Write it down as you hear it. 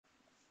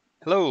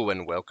Hello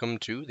and welcome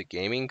to the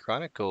Gaming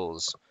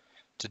Chronicles.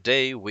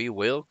 Today we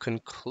will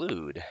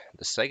conclude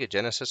the Sega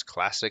Genesis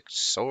classic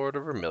Sword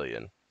of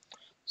Vermilion.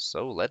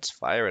 So let's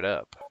fire it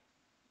up.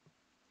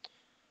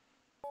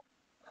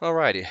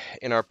 Alrighty,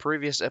 in our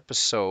previous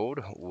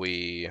episode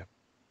we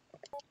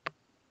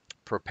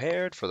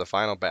prepared for the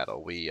final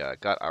battle. We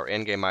got our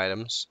endgame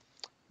items,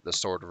 the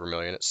Sword of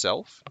Vermilion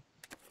itself,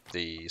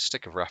 the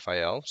Stick of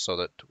Raphael, so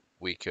that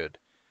we could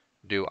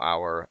do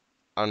our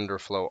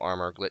underflow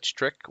armor glitch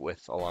trick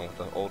along with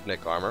the old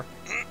Nick armor.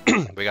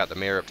 We got the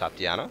Mirror of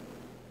Tatiana.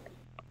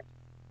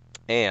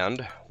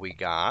 And we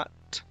got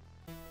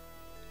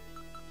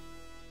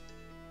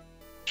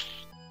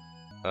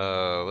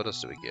what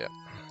else do we get?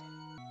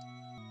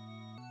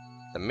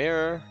 The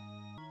mirror,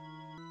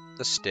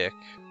 the stick,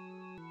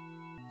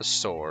 the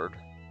sword.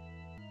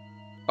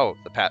 Oh,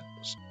 the pat.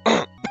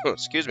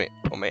 Excuse me.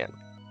 Oh man,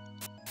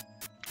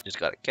 just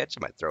got a catch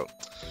in my throat.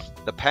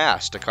 The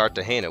pass to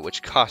Cartagena,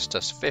 which cost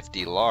us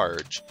 50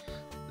 large.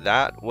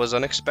 That was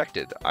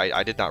unexpected.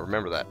 I did not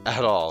remember that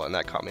at all, and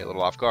that caught me a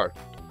little off guard.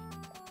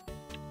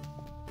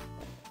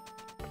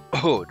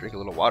 Oh, drink a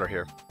little water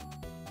here.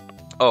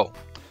 Oh,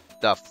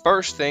 the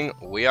first thing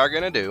we are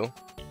going to do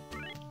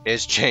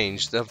is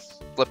change the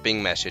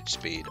flipping message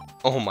speed.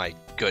 Oh my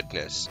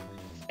goodness.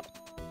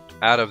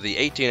 Out of the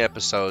 18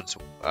 episodes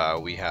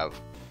we have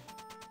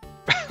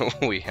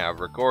we have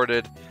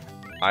recorded,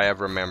 I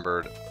have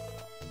remembered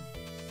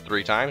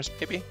 3 times,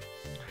 maybe?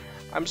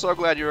 I'm so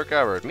glad you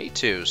recovered. Me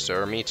too,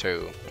 sir, me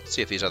too. Let's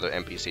see if these other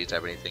NPCs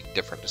have anything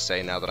different to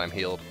say now that I'm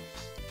healed.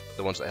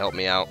 The ones that help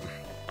me out.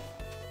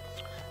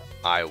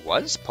 I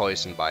was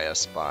poisoned by a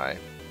spy.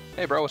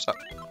 Hey bro, what's up?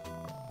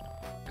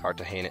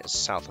 Cartagena is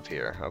south of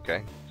here.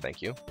 Okay,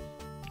 thank you.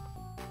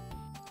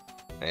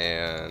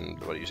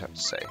 And what do you have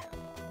to say?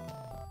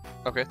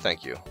 Okay,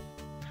 thank you.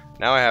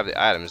 Now I have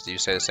the items. Do you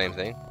say the same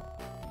thing?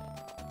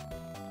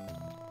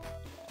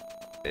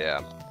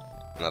 Yeah,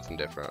 nothing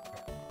different.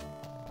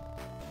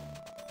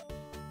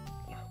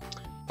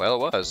 Well,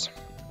 it was.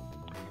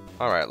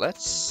 Alright,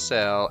 let's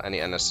sell any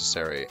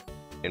unnecessary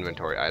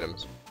inventory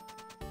items.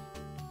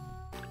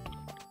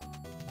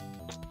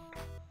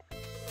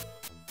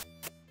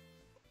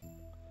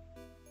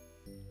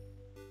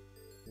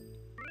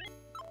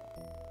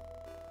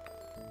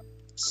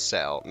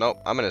 Sell.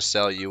 Nope, I'm gonna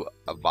sell you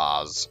a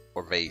vase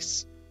or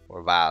vase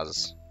or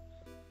vase.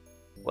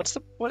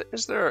 What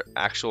is there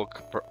actual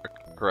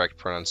correct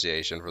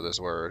pronunciation for this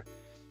word?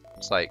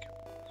 It's like,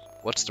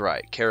 what's the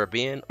right?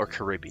 Caribbean or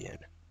Caribbean?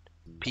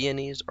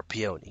 Peonies or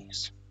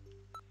peonies?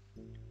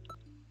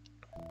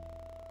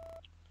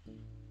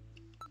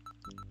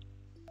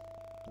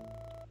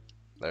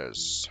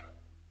 There's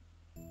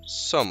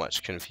so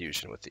much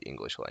confusion with the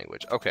English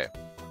language. Okay,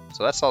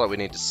 so that's all that we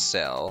need to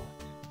sell.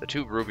 The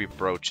 2 ruby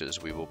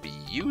brooches we will be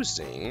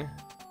using.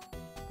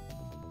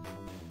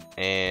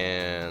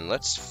 And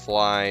let's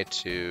fly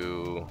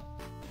to...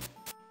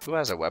 Who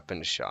has a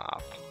weapon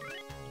shop?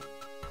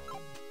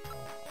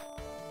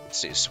 Let's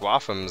see,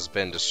 Swafham's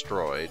been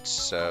destroyed,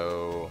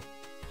 so...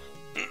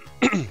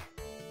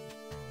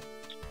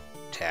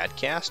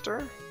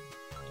 Tadcaster?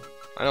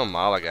 I know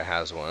Malaga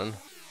has one.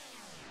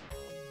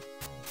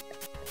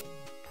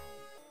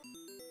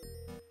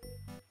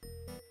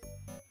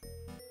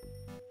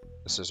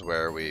 This is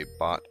where we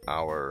bought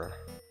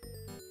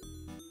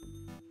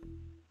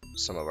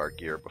some of our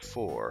gear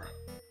before.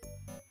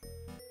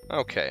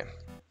 Okay.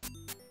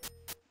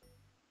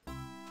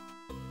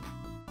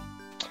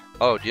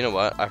 Oh, do you know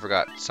what? I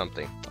forgot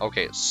something.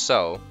 Okay,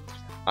 so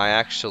I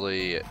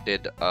actually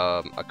did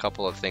a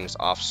couple of things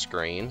off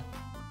screen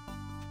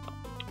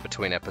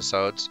between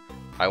episodes.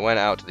 I went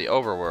out to the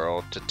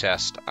overworld to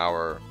test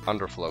our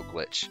underflow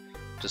glitch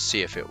to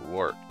see if it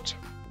worked.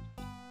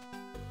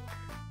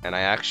 And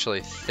I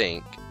actually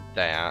think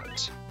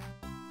that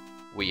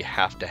we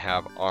have to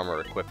have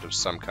armor equipped of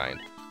some kind.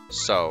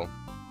 So,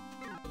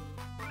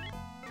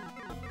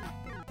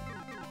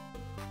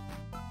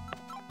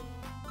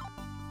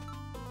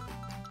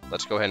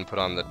 let's go ahead and put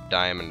on the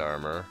diamond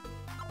armor.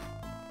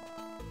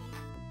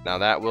 Now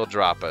that will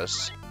drop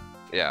us,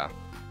 yeah,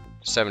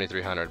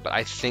 7,300, but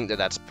I think that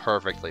that's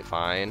perfectly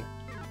fine.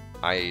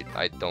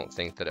 I don't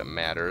think that it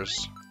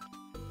matters.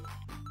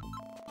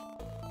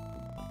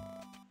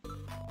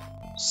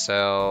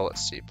 Sell,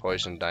 let's see,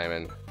 poison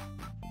diamond.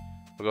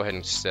 We'll go ahead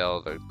and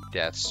sell the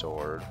death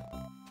sword.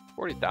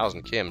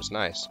 40,000 Kims,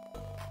 nice.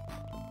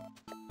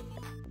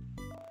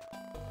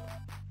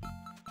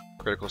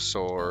 Critical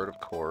sword,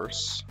 of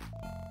course.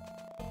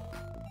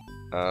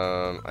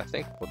 I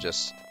think we'll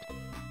just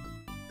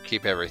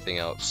keep everything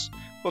else.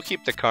 We'll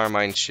keep the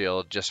Carmine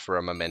shield just for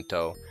a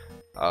memento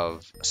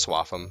of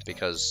Swaffham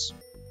because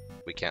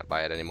we can't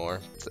buy it anymore.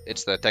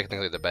 It's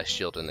technically the best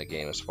shield in the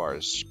game as far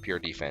as pure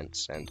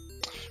defense, and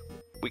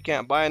we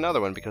can't buy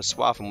another one because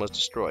Swaffham was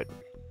destroyed.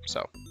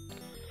 So,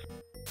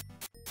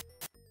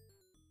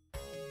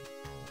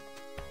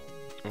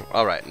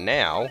 all right,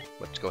 now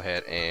let's go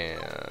ahead and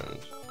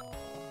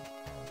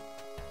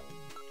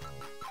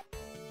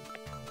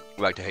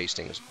go back to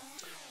Hastings.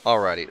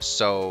 Alrighty,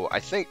 so I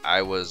think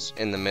I was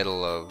in the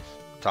middle of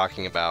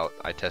talking about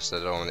I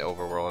tested it on the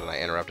overworld and I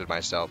interrupted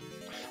myself.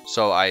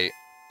 So I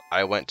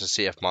went to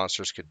see if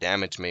monsters could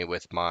damage me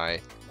with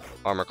my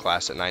armor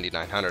class at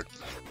 9900.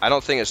 I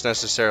don't think it's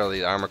necessarily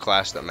the armor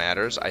class that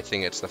matters. I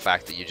think it's the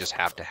fact that you just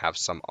have to have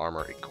some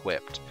armor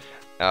equipped.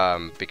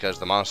 Because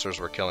the monsters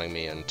were killing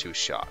me in 2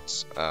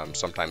 shots,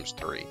 sometimes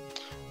 3.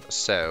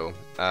 So,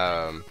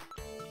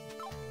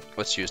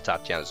 let's use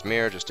Tatiana's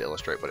Mirror just to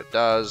illustrate what it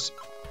does.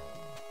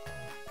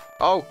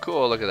 Oh,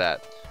 cool, look at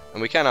that.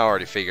 And we kind of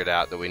already figured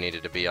out that we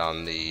needed to be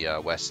on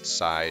the west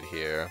side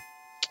here.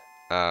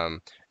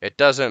 It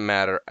doesn't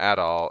matter at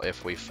all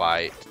if we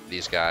fight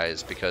these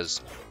guys because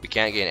we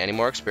can't gain any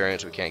more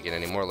experience, we can't get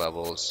any more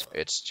levels.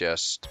 It's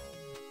just,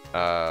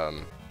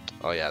 oh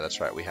yeah, that's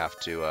right, we have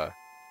to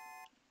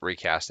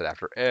recast it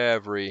after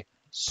every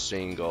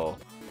single,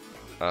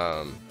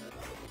 as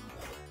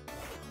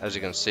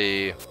you can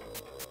see,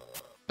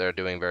 they're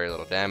doing very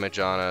little damage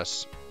on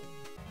us.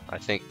 I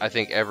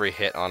think every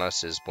hit on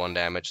us is 1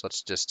 damage.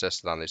 Let's just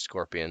test it on these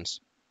scorpions.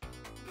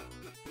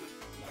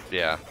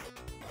 Yeah.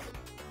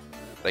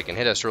 They can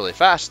hit us really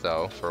fast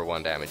though for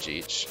 1 damage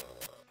each.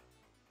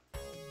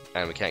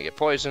 And we can't get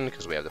poisoned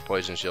because we have the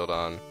poison shield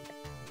on.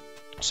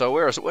 So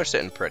we're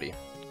sitting pretty.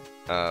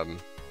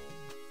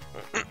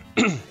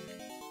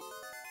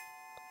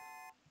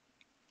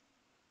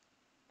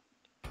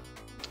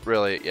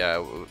 Really,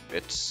 yeah,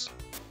 it's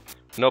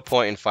no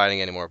point in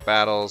fighting any more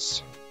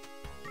battles.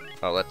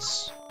 Oh,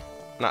 let's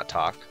not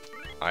talk.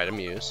 Item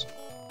use.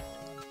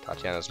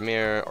 Tatiana's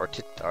Mirror, or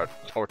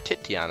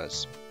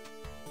Titiana's.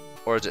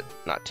 Or is it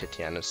not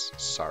Titiana's?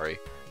 Sorry.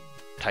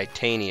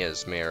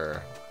 Titania's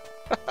Mirror.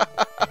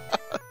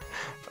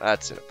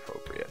 That's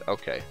inappropriate.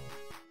 Okay.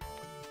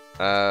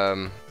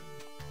 I'm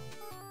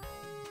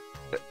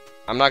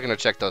not gonna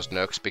check those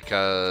nooks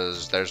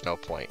because there's no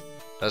point.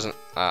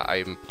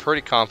 I'm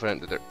pretty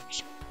confident that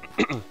there's...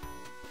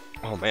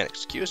 Oh man,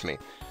 excuse me.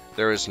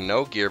 There is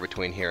no gear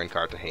between here and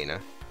Cartagena.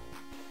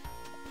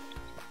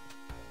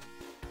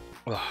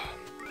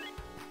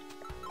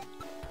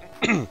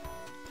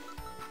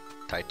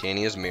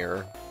 Titania's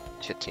Mirror.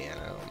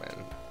 Titiana, oh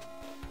man.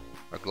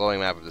 A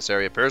glowing map of this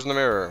area appears in the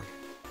mirror.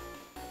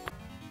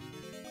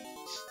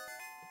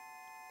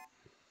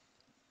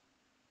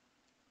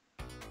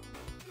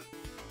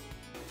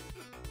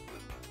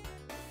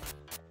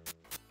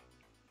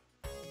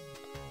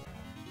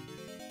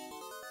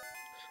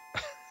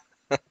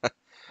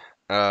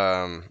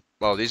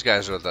 Well, these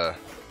guys are the...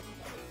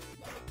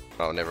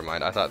 Oh, never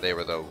mind. I thought they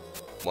were the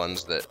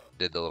ones that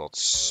did the little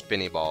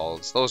spinny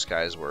balls. Those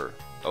guys were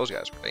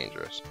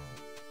dangerous.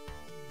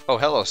 Oh,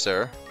 hello,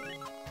 sir.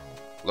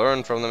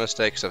 Learn from the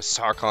mistakes of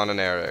Sarkon and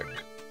Eric.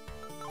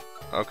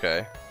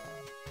 Okay.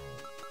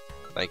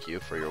 Thank you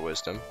for your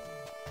wisdom.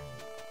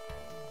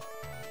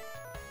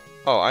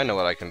 Oh, I know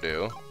what I can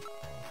do.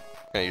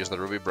 I'm gonna use the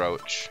ruby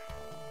brooch.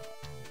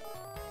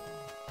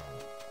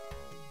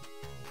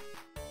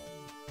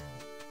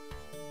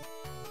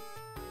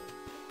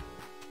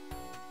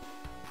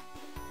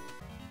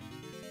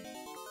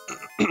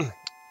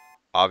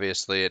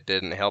 Obviously, it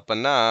didn't help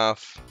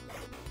enough.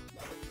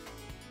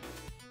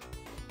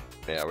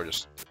 Yeah, we're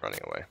just running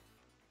away.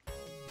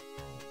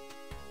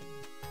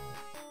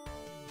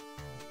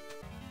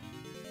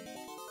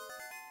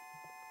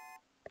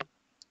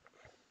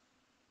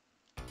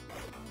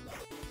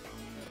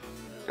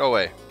 Go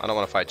away. I don't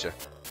want to fight you.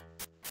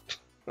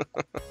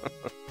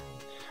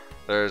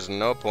 There's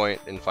no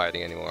point in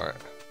fighting anymore.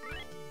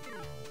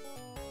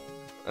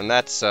 And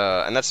that's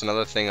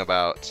another thing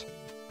about...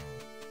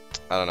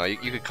 I don't know,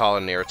 you could call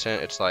it an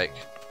irritant. It's like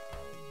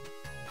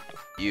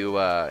you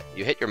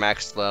hit your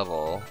max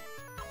level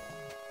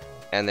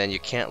and then you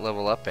can't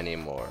level up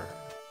anymore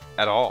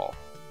at all.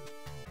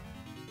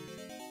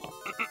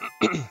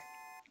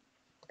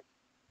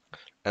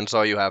 And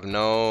so you have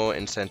no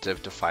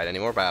incentive to fight any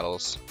more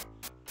battles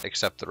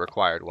except the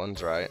required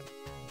ones, right?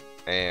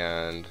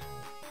 And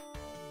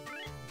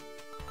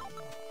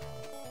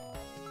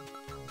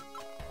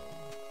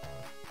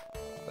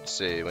let's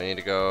see, we need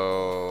to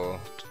go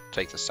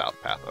take the south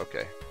path.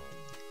 Okay.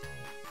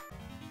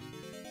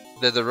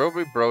 Did the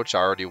ruby brooch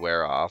already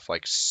wear off?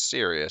 Like,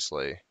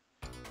 seriously?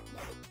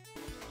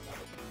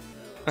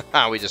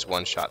 We just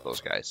one-shot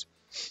those guys.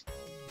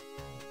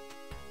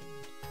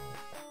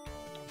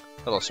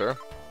 Hello, sir.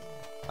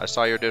 I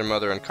saw your dear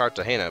mother in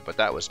Cartagena, but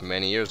that was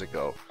many years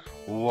ago.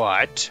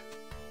 What?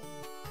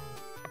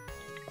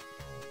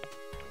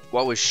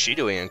 What was she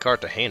doing in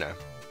Cartagena?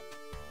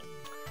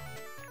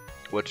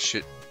 What's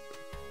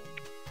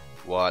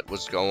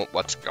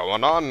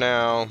going on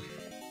now?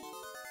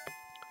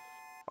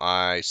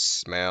 I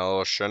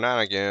smell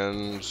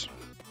shenanigans.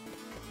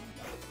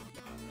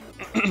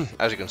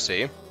 As you can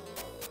see,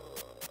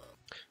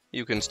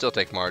 you can still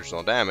take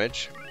marginal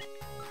damage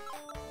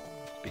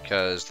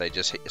because they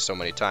just hit you so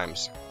many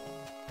times.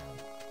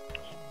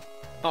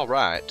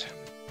 Alright,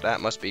 that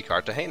must be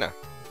Cartagena.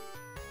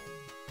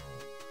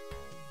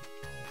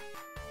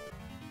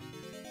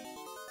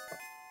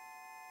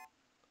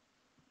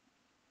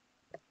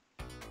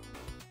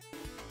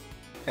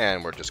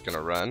 And we're just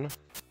gonna run.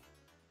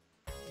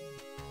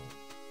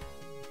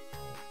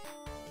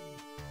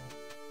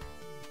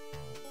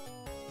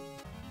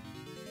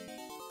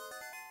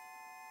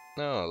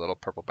 No, little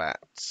purple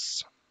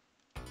bats.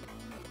 I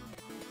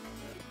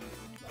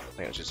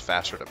think it's just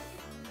faster to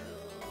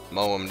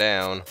mow them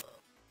down.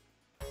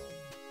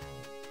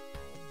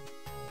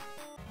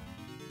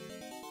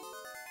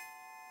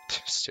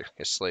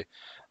 Seriously,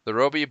 the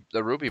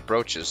ruby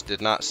brooches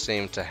did not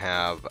seem to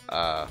have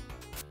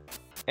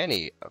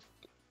any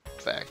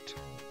effect.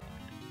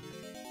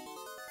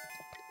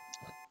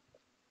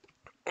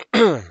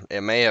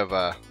 It may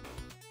have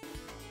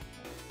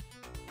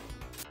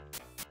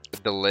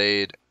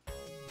delayed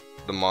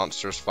the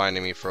monsters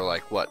finding me for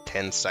like what,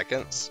 10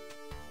 seconds,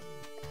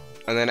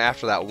 and then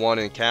after that one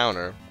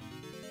encounter,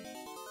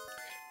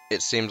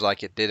 it seems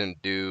like it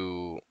didn't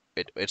do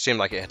it. It seemed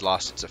like it had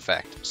lost its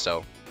effect.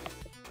 So,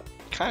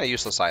 kind of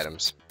useless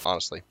items,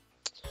 honestly.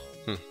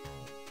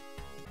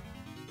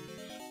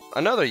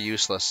 Another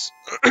useless.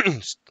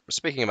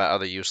 Speaking about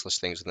other useless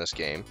things in this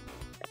game,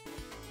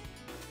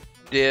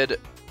 did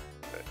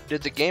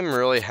the game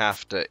really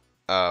have to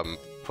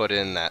put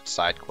in that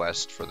side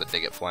quest for the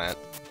Dig It plant?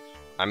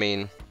 I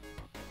mean,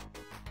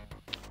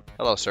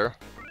 hello, sir.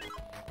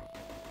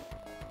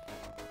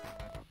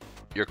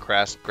 Your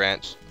past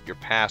grants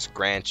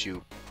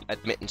you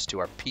admittance to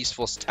our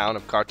peaceful town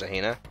of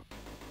Cartagena.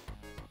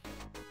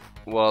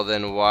 Well,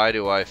 then why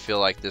do I feel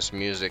like this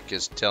music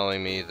is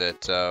telling me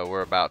that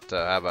we're about to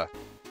have a...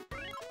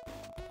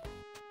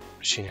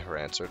 She never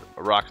answered.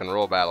 A rock and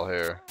roll battle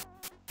here.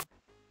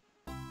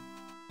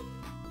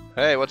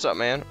 Hey, what's up,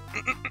 man?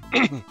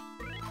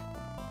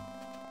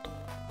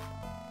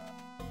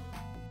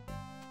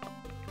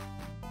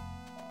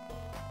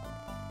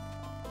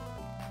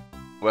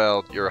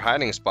 Well, your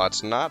hiding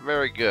spot's not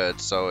very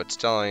good, so it's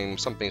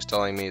something's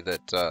telling me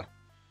that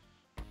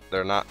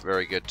they're not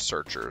very good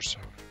searchers.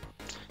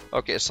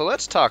 Okay, so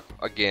let's talk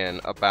again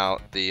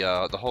about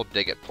the whole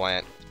Dig It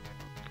plant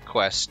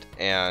quest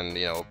and,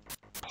 you know,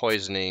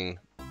 poisoning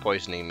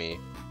me.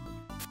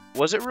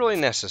 Was it really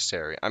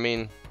necessary? I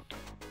mean,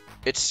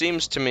 it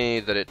seems to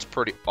me that it's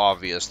pretty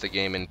obvious the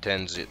game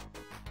intends it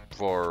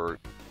for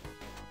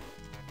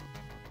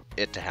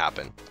it to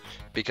happen.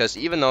 Because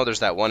even though there's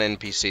that one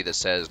NPC that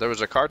says, there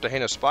was a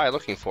Cartagena spy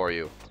looking for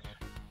you,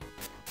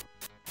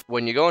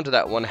 when you go into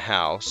that one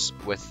house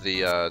with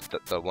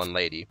the one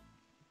lady,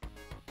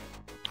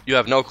 you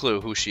have no clue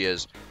who she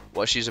is,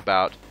 what she's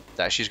about,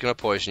 that she's going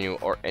to poison you,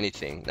 or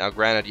anything. Now,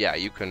 granted, yeah,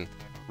 you can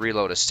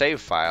reload a save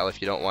file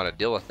if you don't want to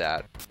deal with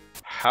that.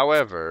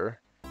 However,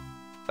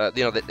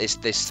 you know,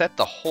 they set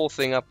the whole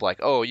thing up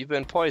like, oh, you've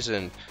been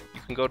poisoned, you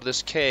can go to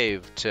this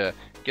cave to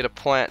get a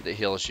plant that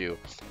heals you.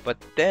 But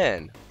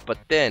then,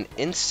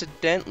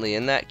 incidentally,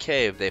 in that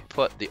cave, they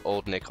put the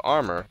Old Nick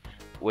armor,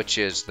 which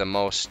is the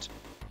most,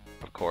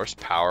 of course,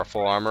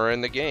 powerful armor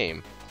in the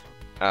game.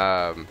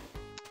 But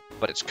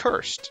it's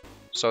cursed.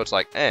 So it's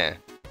like, if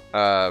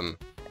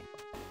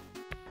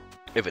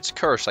it's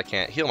cursed, I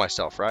can't heal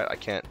myself, right? I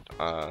can't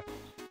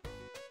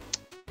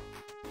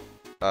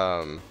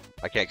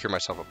cure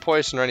myself of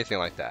poison or anything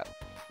like that.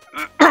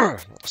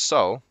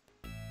 So,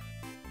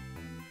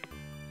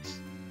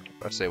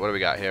 let's see, what do we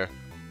got here?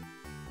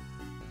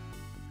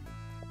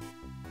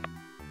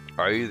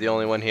 Are you the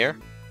only one here?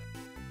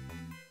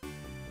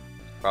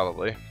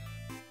 Probably.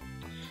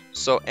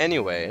 So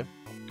anyway,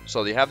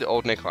 so you have the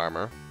Old Nick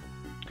armor,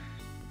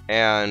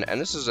 and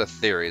this is a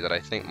theory that I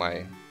think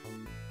my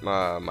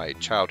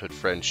childhood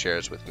friend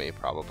shares with me,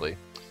 probably,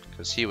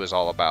 because he was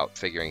all about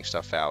figuring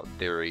stuff out,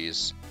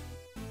 theories,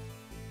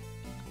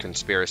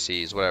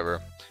 conspiracies,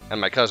 whatever, and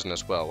my cousin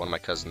as well. One of my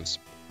cousins,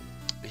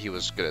 he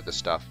was good at this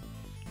stuff.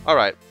 All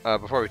right,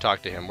 before we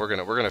talk to him, we're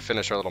gonna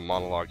finish our little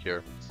monologue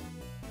here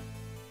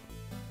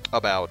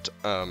about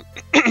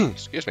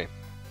excuse me,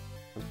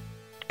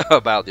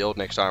 about the Old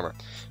Nick's armor.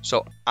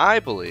 So I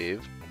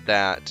believe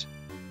that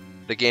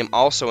the game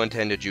also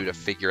intended you to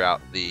figure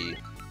out the,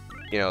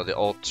 you know, the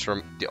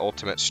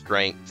ultimate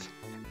strength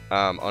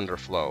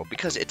underflow,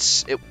 because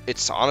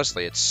it's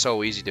honestly, it's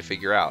so easy to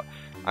figure out.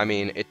 I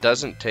mean, it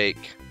doesn't take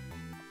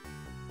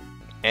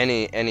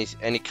any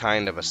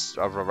kind of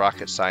a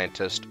rocket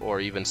scientist or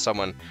even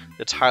someone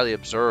that's highly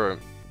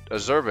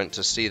observant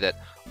to see that,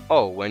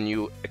 oh, when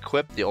you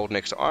equip the Old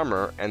Nick's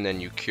armor and then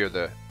you cure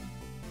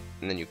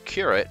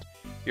it,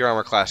 your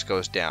armor class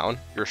goes down,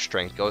 your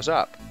strength goes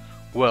up.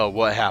 Well,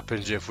 what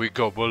happens if we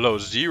go below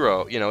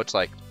 0? You know, it's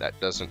like, that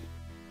doesn't,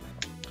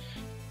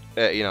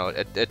 you know,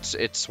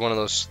 it's one of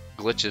those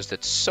glitches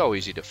that's so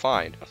easy to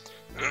find,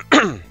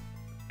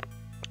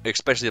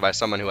 especially by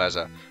someone who has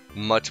a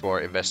much more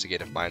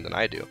investigative mind than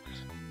I do.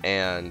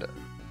 And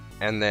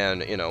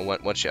then, you know,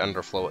 once you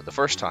underflow it the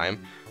first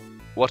time,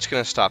 what's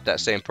going to stop that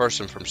same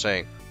person from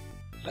saying,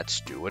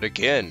 let's do it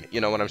again? You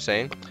know what I'm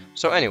saying?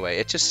 So anyway,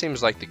 it just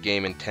seems like the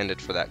game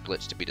intended for that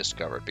glitch to be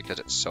discovered because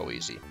it's so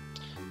easy.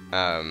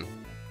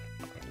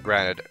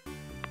 Granted,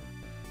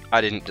 I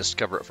didn't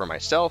discover it for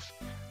myself,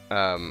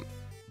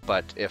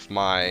 but if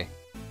my,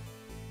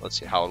 let's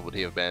see, how old would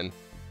he have been?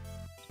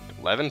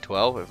 11,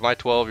 12? If my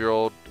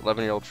 12-year-old,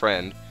 11-year-old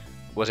friend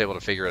was able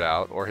to figure it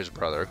out, or his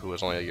brother, who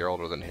was only a year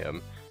older than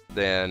him,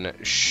 then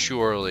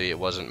surely it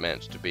wasn't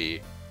meant to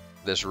be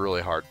this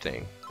really hard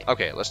thing.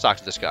 Okay, let's talk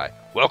to this guy.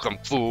 Welcome,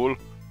 fool!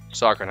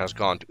 Sarkhan has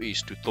gone to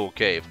east to Thule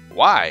Cave.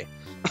 Why?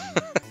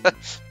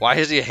 Why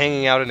is he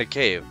hanging out in a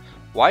cave?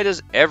 Why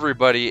does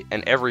everybody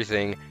and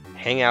everything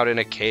hang out in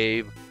a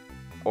cave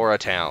or a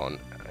town?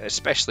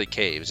 Especially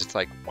caves. It's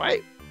like,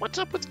 why? What's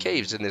up with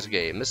caves in this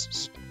game?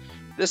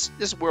 This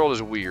world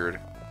is weird.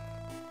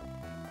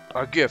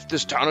 A gift.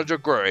 This town is a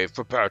grave.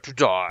 Prepare to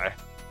die.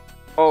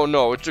 Oh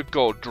no, it's a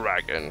gold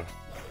dragon.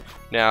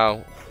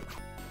 Now,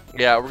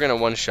 yeah, we're gonna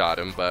one-shot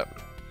him, but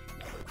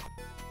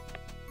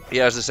he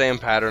has the same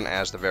pattern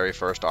as the very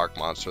first Ark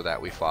monster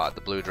that we fought,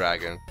 the blue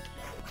dragon.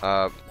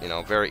 You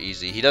know, very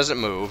easy. He doesn't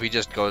move. He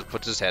just goes,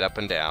 puts his head up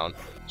and down.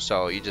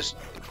 So you just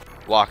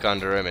walk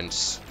under him and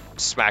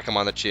smack him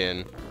on the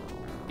chin.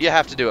 You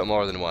have to do it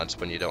more than once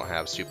when you don't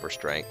have super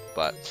strength.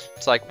 But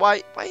it's like,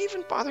 why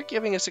even bother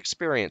giving us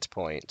experience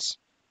points?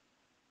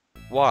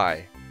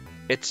 Why?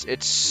 It's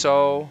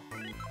so.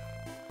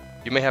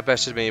 You may have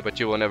bested me, but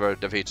you will never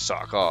defeat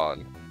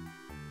Sarkhan.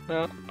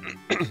 Well,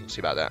 see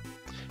about that.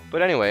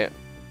 But anyway.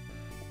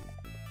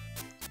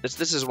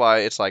 This is why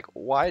it's like,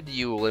 why do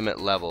you limit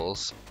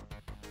levels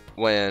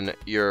when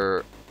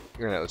you're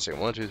gonna, let's see,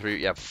 1, 2, 3,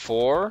 you have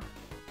 4,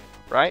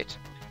 right?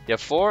 You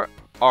have 4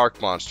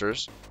 Ark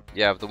monsters.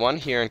 You have the one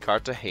here in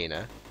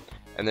Cartagena,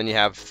 and then you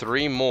have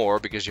 3 more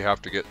because you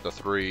have to get the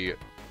 3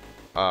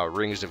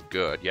 rings of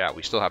good. Yeah,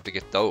 we still have to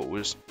get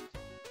those.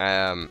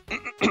 And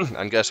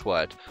guess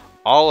what?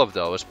 All of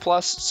those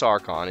plus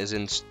Sarkhan is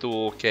in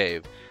Thule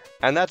Cave,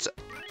 and that's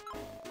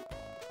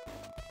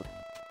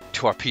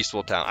to our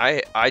peaceful town.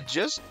 I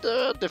just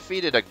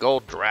defeated a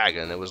gold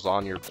dragon that was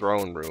on your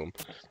throne room.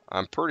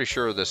 I'm pretty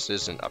sure this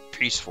isn't a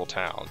peaceful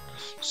town.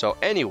 So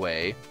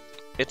anyway,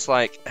 it's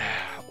like,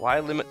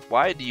 why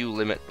do you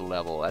limit the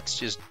level? That's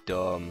just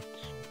dumb.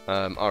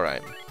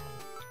 Alright.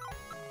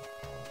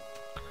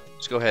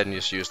 Let's go ahead and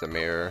just use the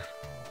mirror.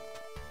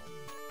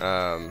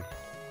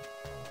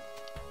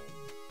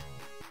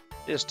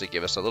 Just to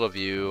give us a little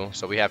view.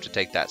 So we have to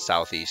take that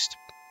southeast,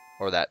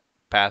 or that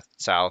path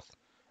south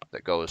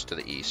that goes to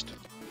the east.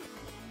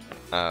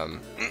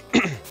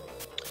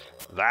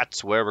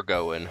 That's where we're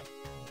going.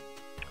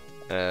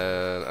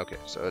 Okay,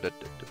 so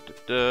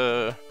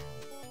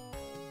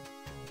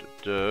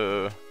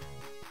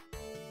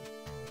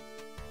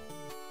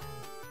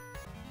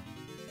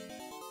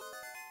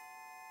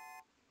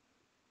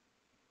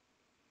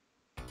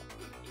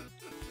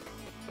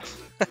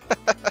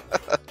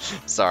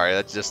sorry,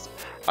 I just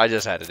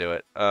had to do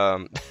it.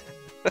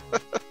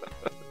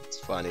 It's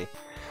funny.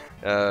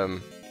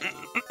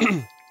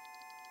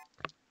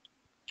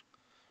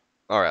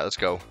 Alright, let's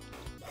go.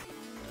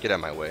 Get out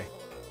of my way.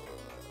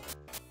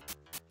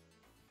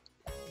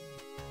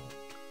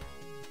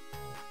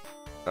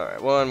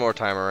 Alright, one more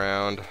time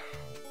around.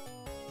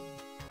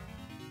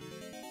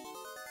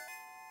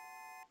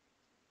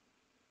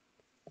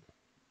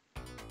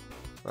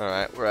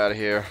 Alright, we're out of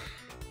here.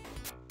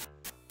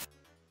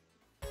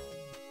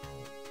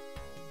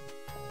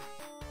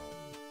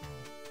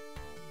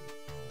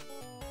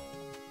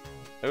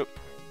 Oop.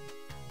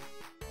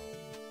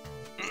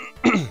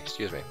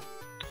 Excuse me.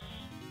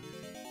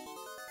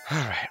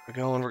 Alright, we're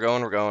going.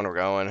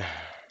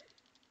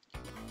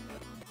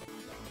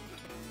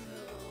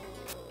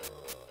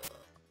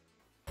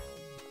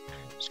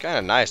 It's kind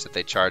of nice that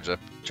they charge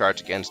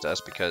against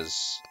us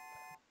because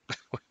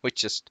we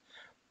just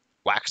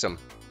wax them.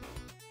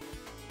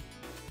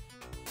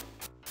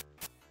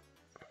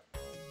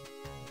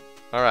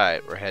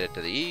 Alright, we're headed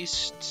to the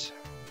east.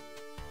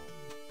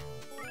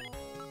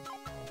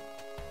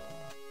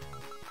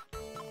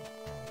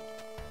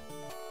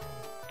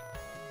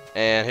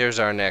 And here's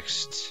our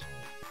next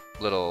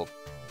little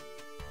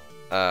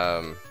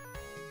gauntlet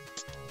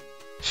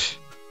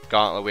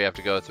we have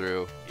to go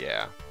through.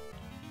 Yeah.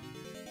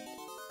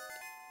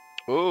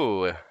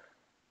 Ooh.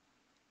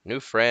 New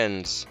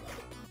friends.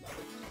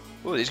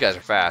 Ooh, these guys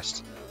are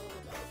fast.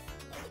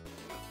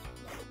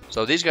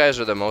 So these guys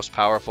are the most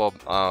powerful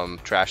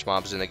trash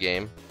mobs in the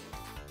game.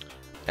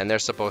 And they're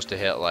supposed to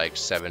hit like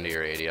 70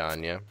 or 80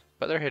 on you.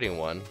 But they're hitting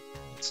 1.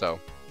 So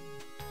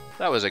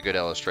that was a good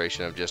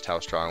illustration of just how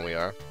strong we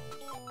are.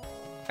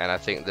 And I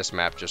think this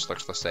map just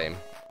looks the same.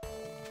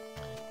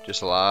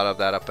 Just a lot of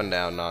that up and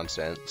down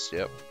nonsense.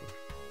 Yep.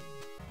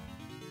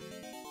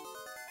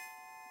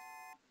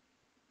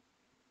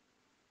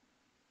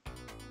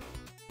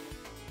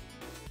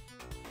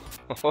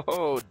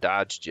 Oh,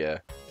 dodged ya.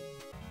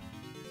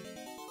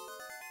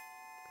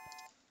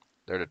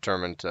 They're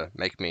determined to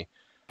make me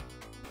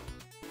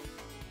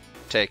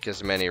take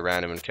as many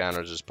random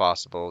encounters as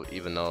possible,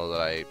 even though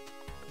that I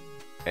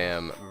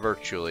am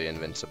virtually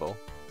invincible.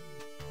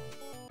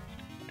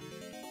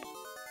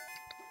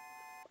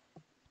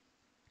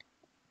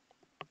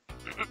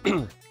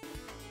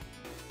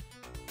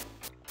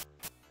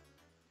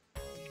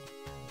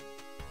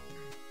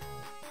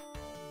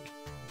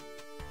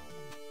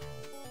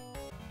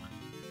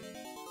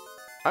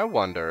 I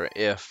wonder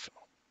if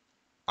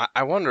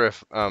I wonder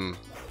if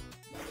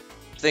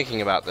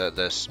thinking about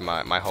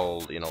my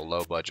whole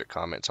low budget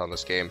comments on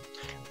this game,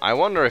 I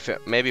wonder if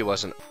it maybe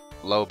wasn't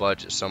low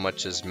budget so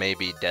much as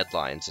maybe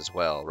deadlines as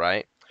well,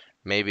 right?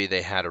 Maybe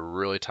they had a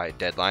really tight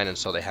deadline and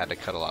so they had to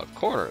cut a lot of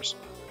corners.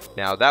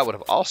 Now that would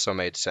have also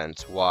made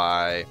sense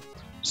why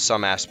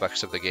some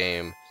aspects of the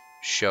game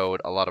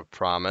showed a lot of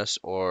promise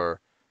or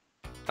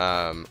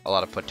a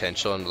lot of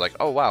potential, and like,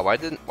 oh wow, why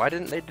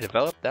didn't they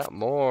develop that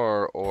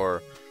more,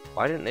 or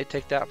why didn't they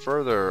take that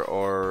further,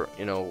 or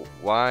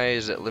why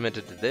is it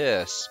limited to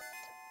this?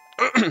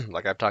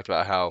 Like I've talked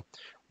about how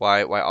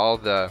why all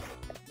the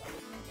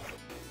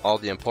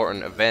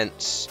important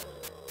events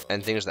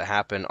and things that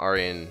happen are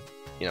in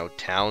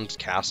towns,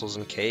 castles,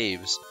 and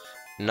caves.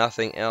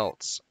 Nothing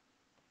else.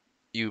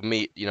 You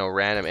meet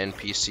random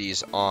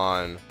NPCs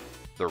on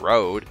the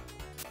road,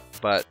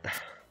 but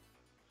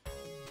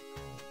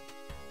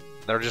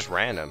they're just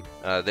random.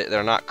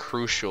 They're not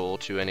crucial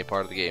to any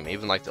part of the game.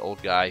 Even like the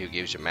old guy who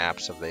gives you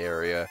maps of the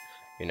area,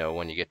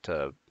 when you get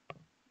to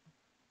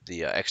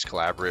the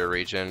Ex-Calabria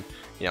region,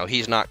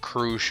 he's not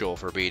crucial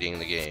for beating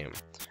the game,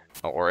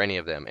 or any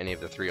of them, any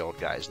of the three old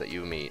guys that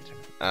you meet.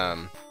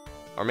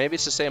 Or maybe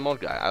it's the same old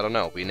guy. I don't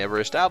know. We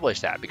never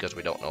established that because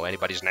we don't know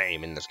anybody's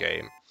name in this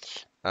game.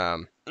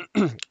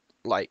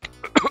 Like,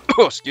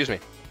 oh, excuse me.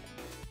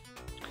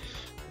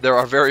 There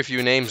are very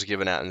few names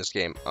given out in this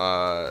game.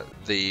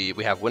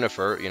 We have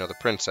Winifred, the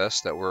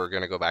princess that we're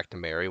gonna go back to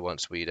marry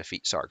once we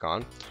defeat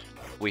Sargon.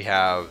 We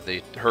have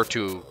her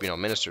two,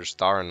 ministers,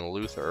 Thar and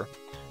Luther.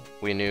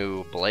 We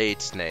knew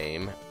Blade's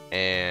name,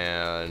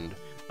 and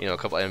a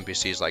couple of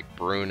NPCs like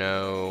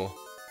Bruno.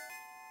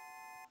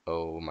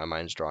 Oh, my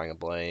mind's drawing a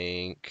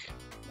blank.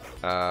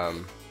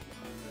 On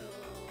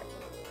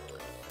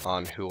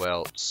who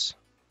else?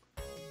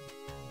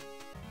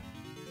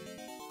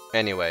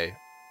 Anyway,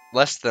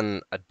 less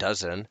than a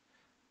dozen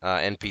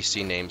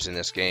NPC names in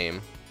this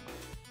game.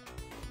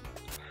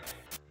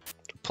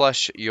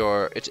 Plus,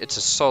 it's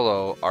a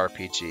solo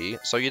RPG,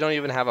 so you don't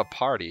even have a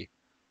party.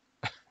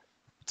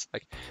 It's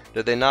like,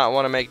 did they not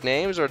want to make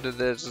names, or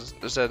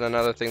is that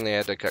another thing they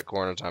had to cut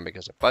corners on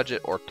because of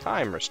budget or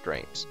time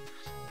restraints?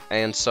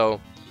 And so,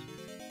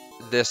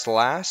 this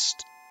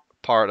last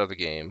part of the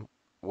game,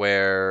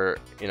 where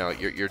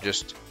you're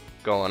just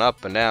going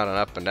up and down and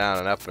up and down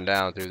and up and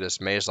down through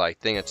this maze-like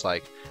thing, it's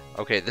like,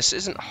 okay, this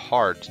isn't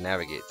hard to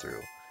navigate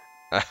through.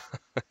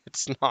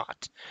 It's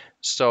not.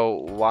 So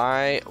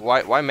why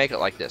make it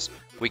like this?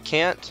 We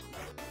can't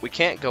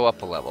go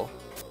up a level.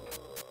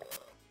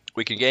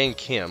 We can gain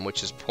Kim,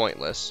 which is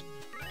pointless.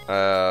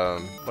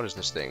 What is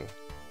this thing?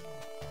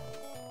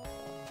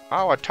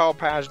 Oh, a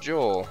topaz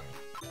jewel.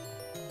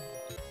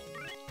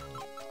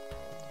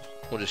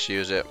 We'll just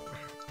use it.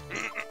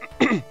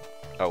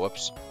 Oh,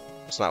 whoops.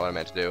 That's not what I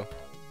meant to do.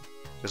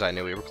 Because I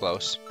knew we were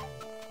close.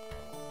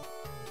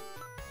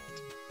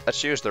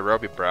 Let's use the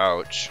Ruby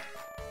Brooch.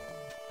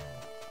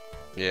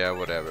 Yeah,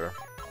 whatever.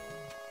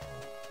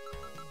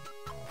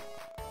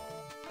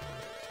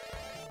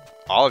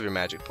 All of your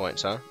magic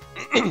points, huh?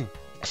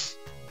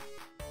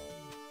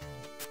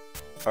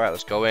 Alright,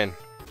 let's go in.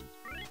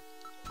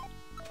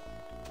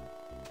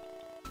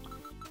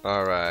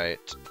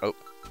 Alright. Oh,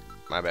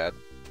 my bad.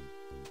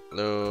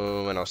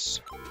 Luminos.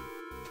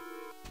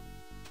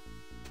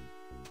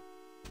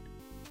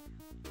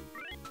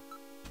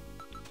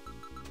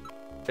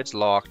 It's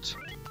locked.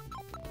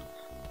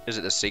 Is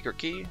it the secret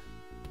key?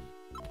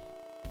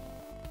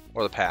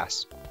 Or the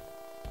pass?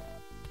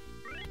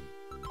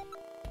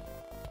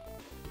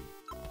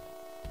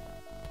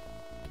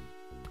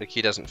 The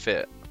key doesn't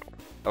fit.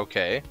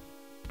 Okay.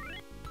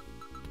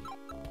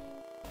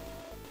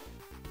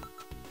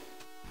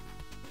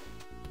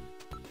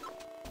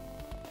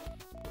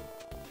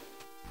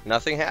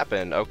 Nothing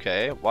happened.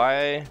 Okay.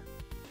 Why?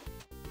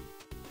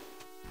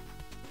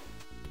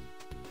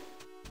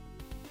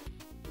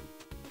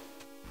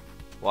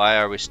 Why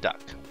are we stuck?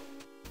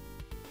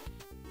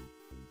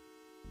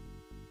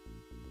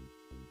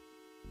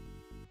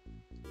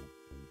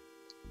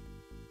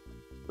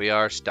 We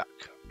are stuck.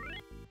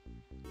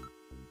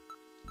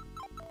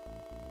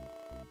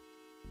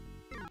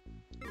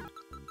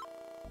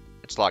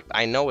 It's locked.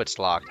 I know it's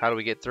locked. How do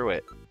we get through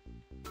it?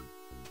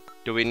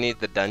 Do we need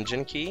the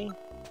dungeon key?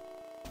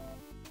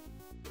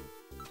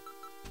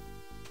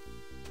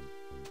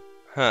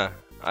 Huh.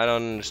 I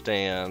don't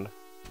understand.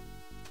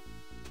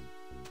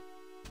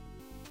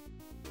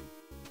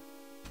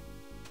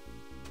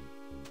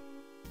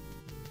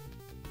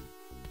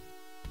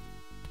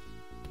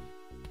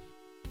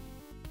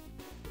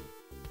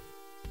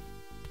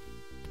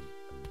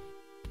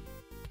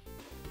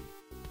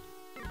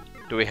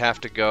 Do we have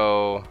to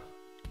go...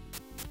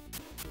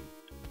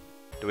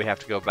 Do we have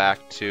to go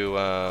back to,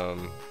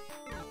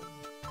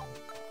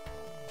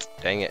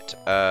 dang it,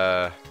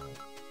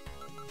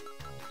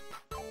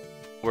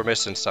 we're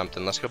missing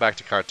something. Let's go back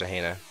to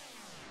Cartagena.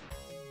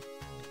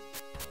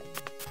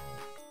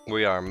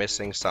 We are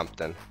missing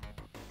something.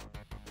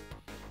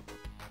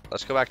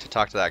 Let's go back to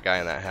talk to that guy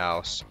in that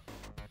house.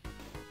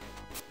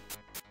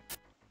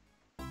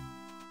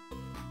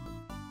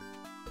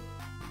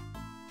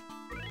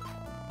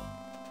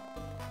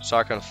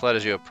 Sarkhan fled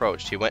as you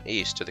approached. He went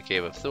east to the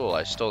Cave of Thule.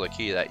 I stole the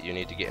key that you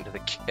need to get into the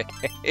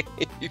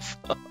cave.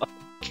 Oh,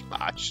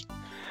 gosh.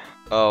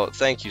 Oh,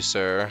 thank you,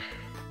 sir.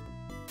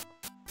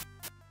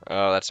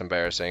 Oh, that's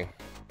embarrassing.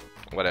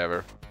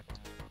 Whatever.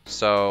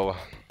 So...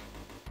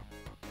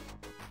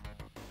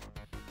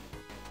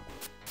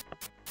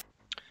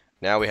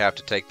 now we have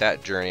to take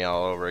that journey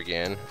all over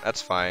again.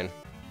 That's fine.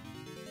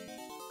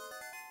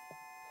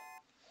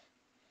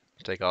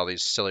 Take all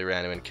these silly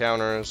random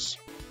encounters.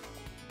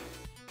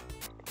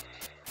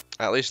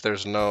 At least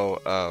there's no,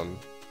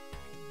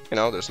 you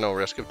know, there's no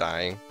risk of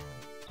dying.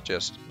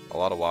 Just a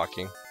lot of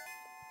walking.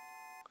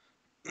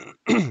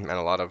 And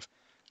a lot of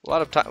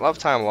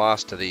time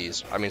lost to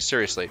these. I mean,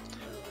 seriously,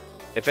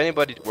 if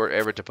anybody were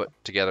ever to put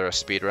together a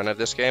speedrun of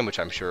this game, which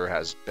I'm sure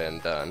has been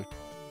done,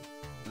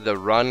 the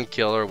run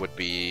killer would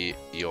be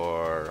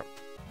your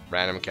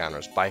random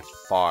encounters by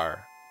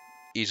far,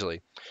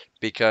 easily,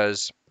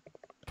 because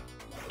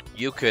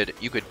you could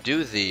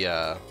do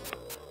the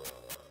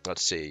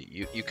let's see,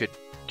 you could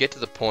get to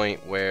the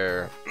point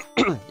where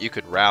you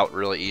could route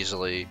really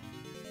easily,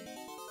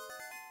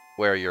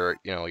 where you're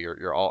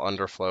all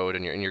underflowed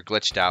and you're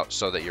glitched out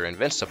so that you're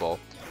invincible.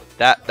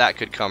 That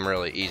could come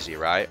really easy,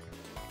 right?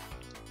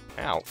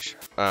 Ouch.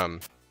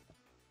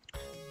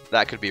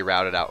 That could be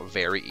routed out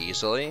very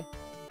easily,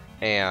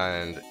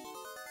 and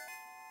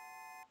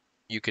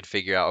you could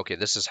figure out, okay,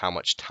 this is how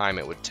much time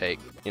it would take.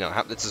 You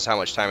know, this is how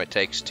much time it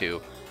takes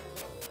to,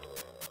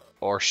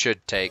 or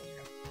should take,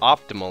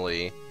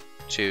 optimally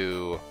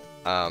to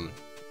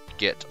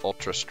get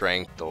ultra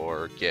strength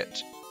or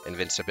get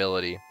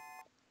invincibility.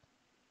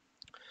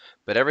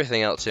 But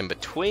everything else in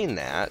between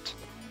that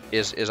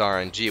is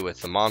RNG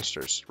with the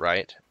monsters,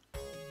 right?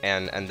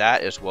 And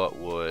that is what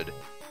would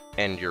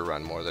end your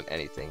run more than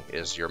anything,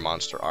 is your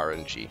monster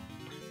RNG.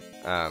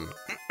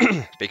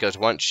 Because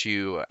once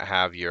you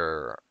have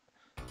your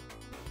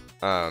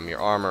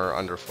armor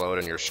underflowed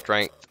and your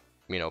strength,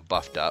 you know,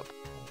 buffed up,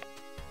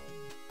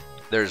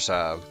 there's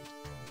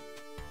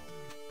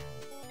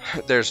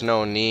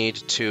no need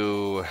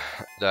to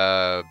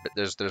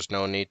there's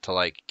no need to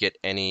like get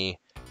any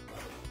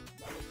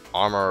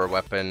armor or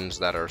weapons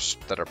that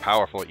are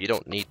powerful. You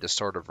don't need the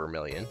Sword of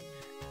Vermilion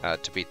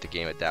to beat the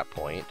game at that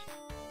point.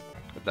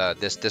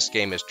 This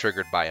game is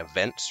triggered by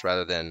events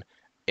rather than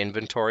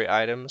inventory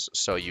items,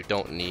 so you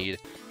don't need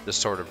the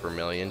Sword of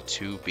Vermilion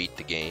to beat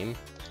the game,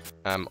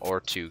 or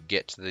to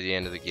get to the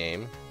end of the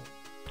game.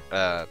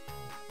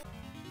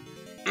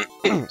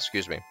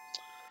 Excuse me.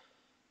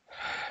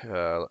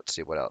 Let's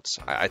see what else.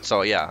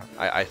 So yeah,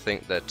 I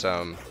think that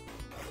a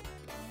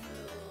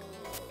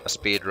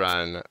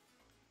speedrun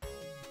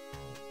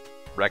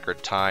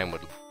record time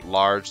would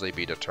largely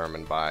be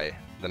determined by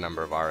the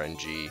number of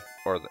RNG,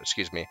 or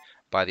excuse me,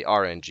 by the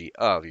RNG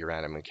of your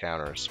random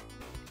encounters.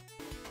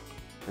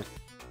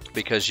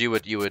 Because you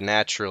would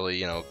naturally,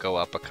 you know, go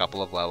up a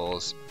couple of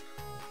levels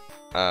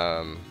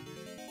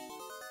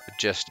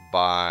just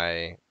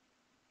by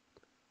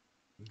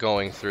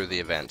going through the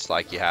events.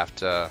 Like you have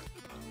to,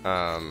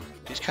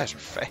 these guys are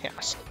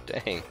fast,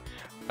 dang.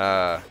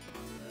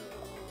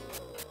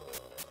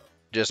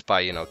 Just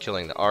by, you know,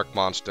 killing the Arc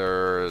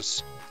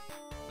monsters,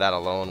 that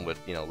alone would,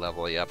 you know,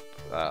 level you up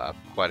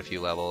quite a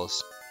few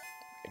levels.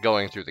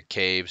 Going through the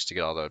caves to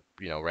get all the,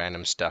 you know,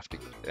 random stuff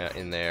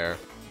in there.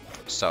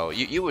 So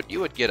you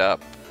would get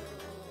up,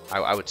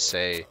 I would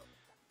say,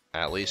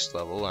 at least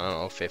level, I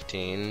don't know,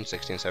 15,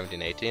 16,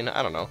 17, 18,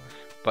 I don't know.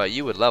 But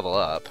you would level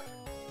up.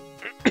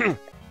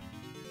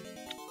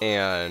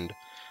 And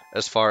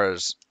as far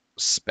as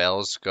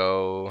spells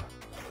go,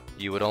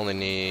 you would only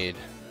need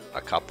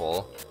a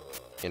couple,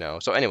 you know.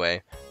 So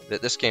anyway,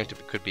 this game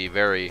could be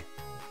very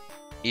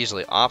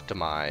easily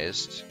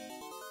optimized.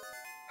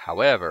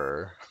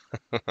 However,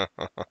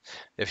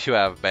 if you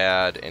have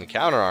bad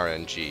encounter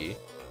RNG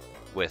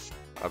with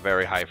a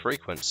very high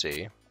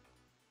frequency,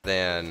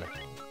 then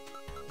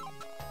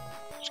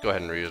let's go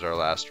ahead and reuse our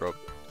last rope.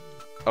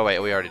 Oh wait,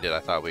 we already did. I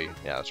thought we,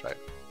 yeah, that's right.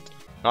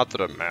 Not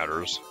that it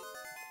matters.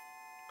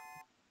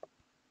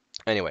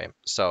 Anyway,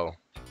 so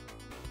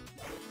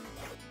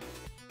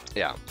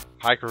yeah,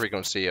 high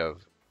frequency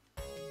of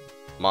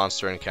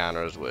monster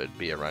encounters would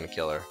be a run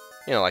killer.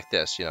 You know, like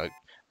this. You know,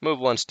 move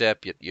one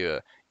step,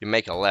 you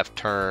make a left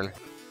turn,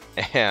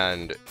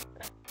 and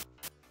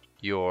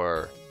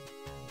you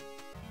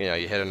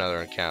hit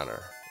another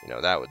encounter. You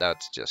know,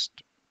 that's just.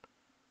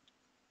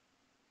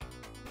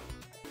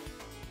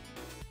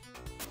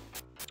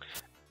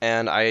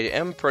 And I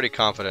am pretty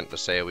confident to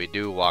say we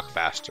do walk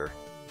faster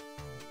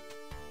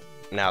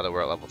now that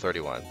we're at level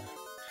 31.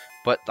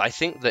 But I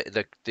think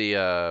that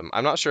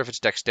I'm not sure if it's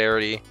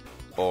dexterity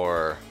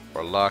or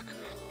luck.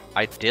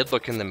 I did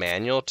look in the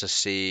manual to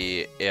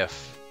see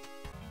if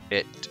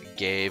it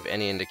gave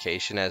any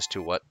indication as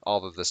to what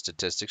all of the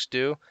statistics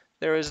do.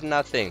 There is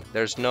nothing.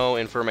 There's no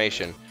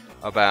information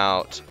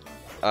about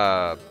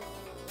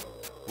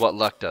what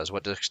luck does,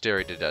 what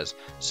dexterity does.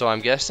 So I'm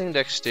guessing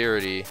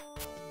dexterity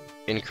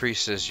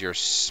increases your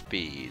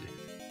speed.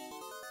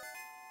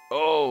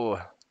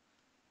 Oh!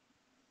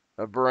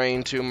 A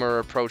brain tumor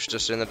approached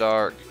us in the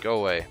dark. Go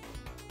away.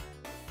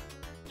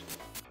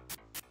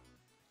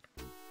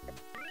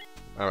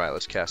 Alright,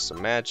 let's cast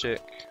some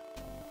magic.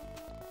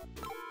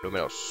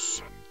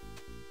 Luminos.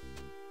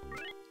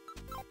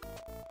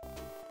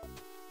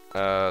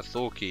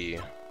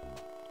 Thulki.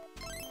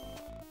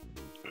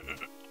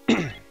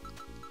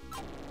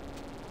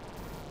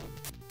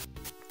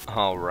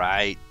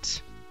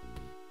 Alright.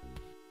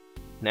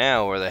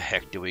 Now where the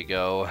heck do we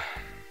go?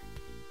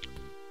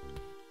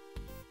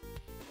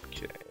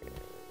 Okay.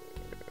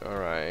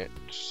 Alright.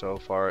 So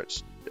far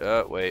it's...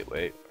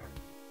 wait.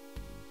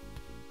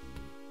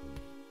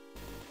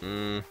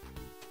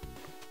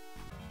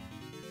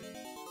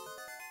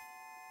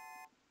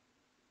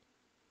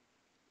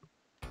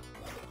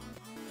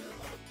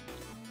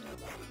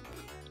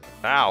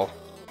 Ow.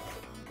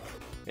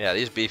 Yeah,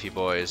 these beefy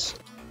boys.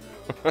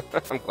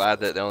 I'm glad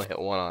that they only hit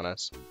one on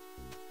us.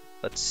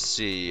 Let's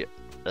see.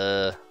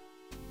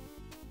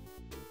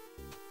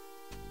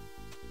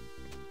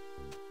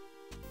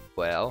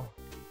 Well,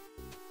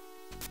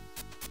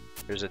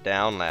 there's a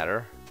down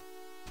ladder.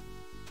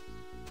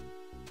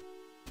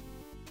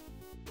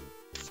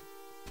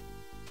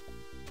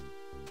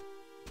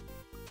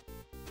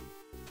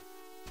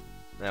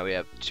 Now we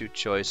have two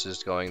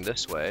choices going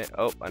this way.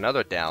 Oh,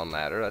 another down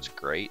ladder. That's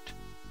great.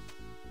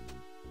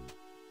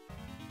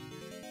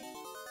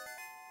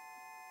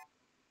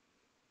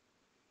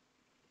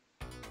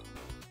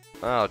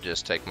 I'll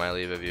just take my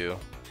leave of you.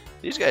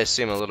 These guys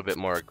seem a little bit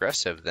more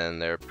aggressive than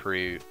their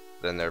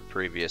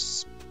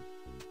previous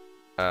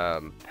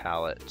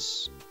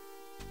palettes.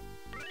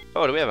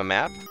 Oh, do we have a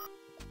map?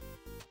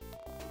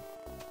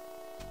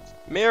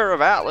 Mirror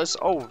of Atlas.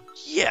 Oh,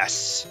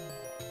 yes.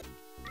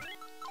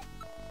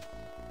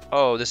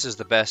 Oh, this is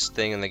the best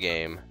thing in the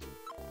game.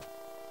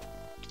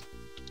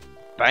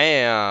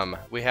 Bam!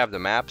 We have the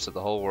maps of the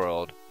whole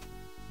world.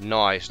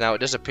 Nice. Now it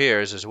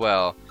disappears as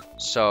well,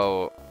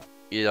 so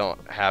you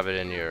don't have it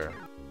in your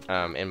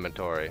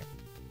inventory.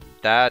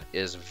 That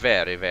is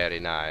very, very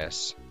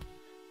nice.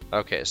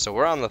 Okay, so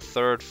we're on the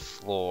 3rd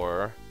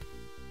floor.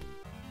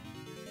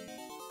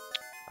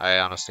 I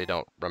honestly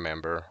don't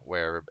remember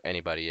where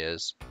anybody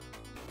is.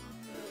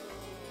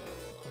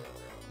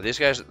 Are these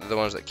guys the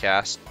ones that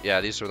cast? Yeah,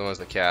 these are the ones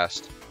that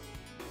cast.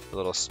 The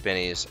little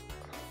spinnies.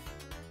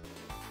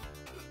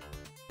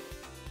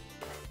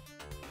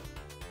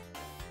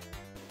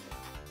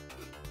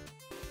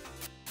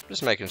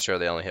 Just making sure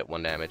they only hit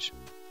 1 damage.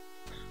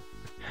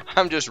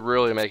 I'm just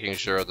really making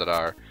sure that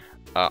our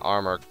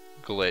armor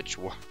glitch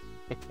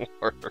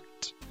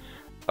worked.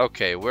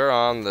 Okay, we're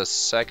on the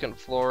 2nd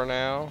floor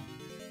now.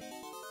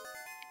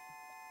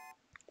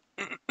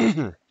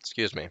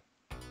 Excuse me.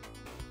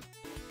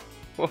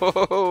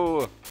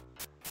 Whoa!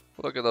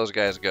 Look at those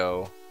guys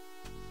go.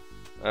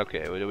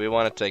 Okay, do we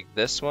want to take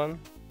this one?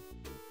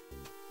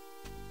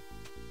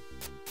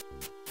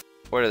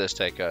 Where did this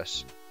take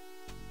us?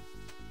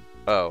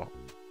 Oh.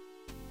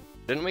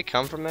 Didn't we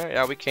come from there?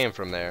 Yeah, we came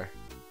from there.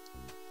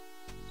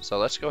 So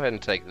let's go ahead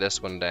and take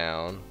this one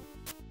down.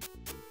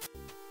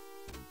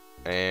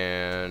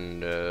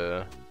 And,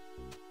 yeah,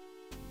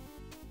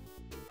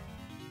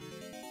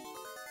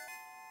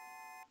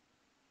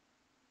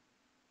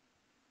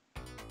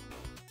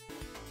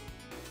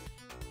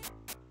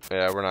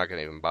 we're not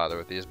gonna even bother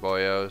with these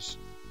boyos.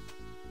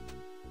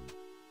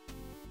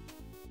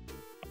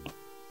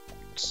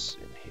 What's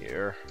in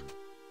here?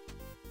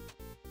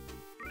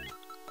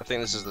 I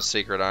think this is the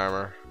secret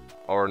armor.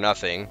 Or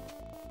nothing.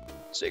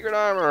 Secret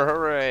armor,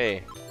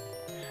 hooray!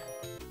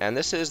 And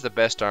this is the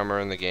best armor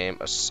in the game,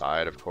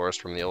 aside, of course,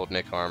 from the old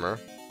Nick armor.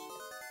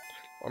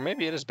 Or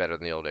maybe it is better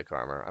than the old Nick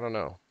armor. I don't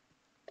know.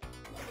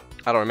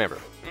 I don't remember.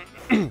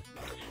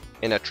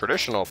 In a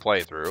traditional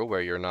playthrough,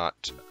 where you're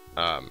not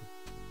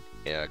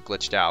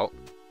glitched out,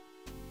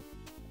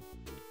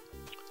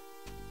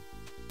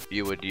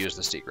 you would use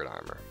the secret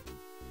armor.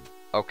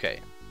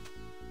 Okay.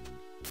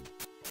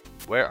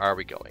 Where are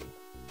we going?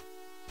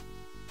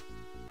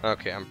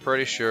 Okay, I'm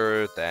pretty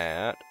sure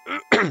that...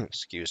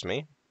 excuse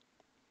me.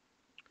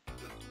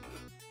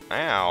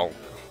 Ow!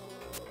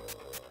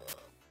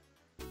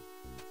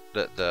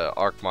 The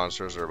arc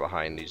monsters are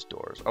behind these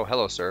doors. Oh,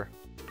 hello, sir.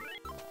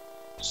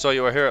 So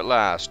you are here at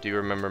last. Do you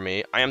remember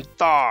me? I am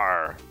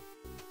Thar!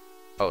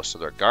 Oh, so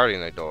they're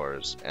guarding the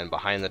doors, and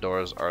behind the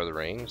doors are the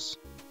rings? Is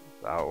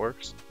that how it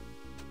works?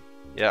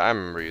 Yeah, I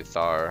remember you,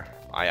 Thar.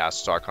 I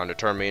asked Starkon to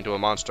turn me into a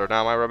monster.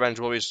 Now my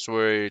revenge will be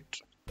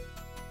sweet.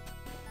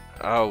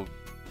 Oh,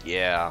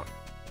 yeah.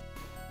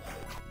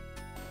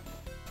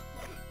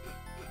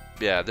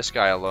 Yeah, this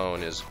guy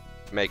alone is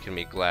making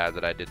me glad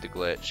that I did the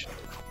glitch.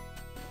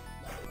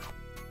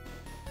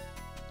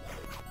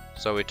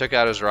 So we took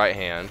out his right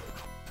hand.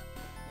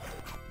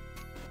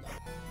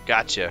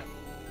 Gotcha.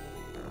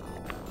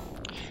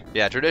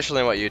 Yeah,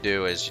 traditionally what you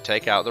do is you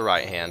take out the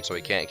right hand so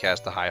he can't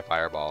cast the high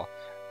fireball,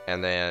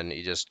 and then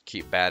you just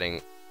keep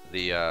batting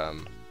the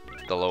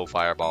low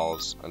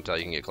fireballs until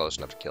you can get close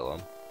enough to kill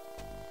him.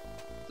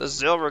 The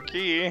silver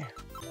key!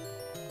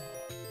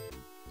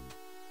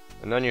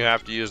 And then you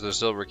have to use the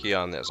silver key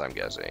on this, I'm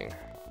guessing.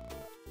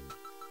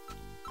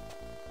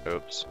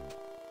 Oops.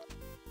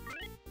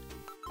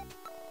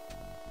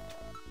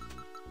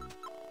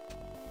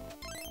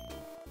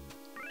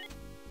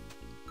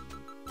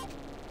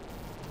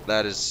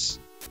 That is...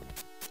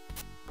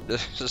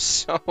 This is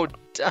so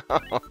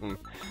dumb.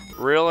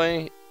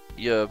 Really?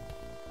 You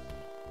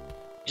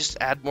just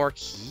add more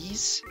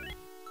keys?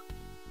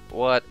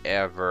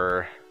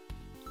 Whatever.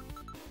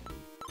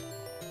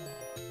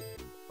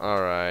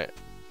 Alright.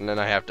 And then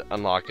I have to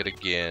unlock it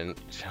again.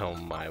 Oh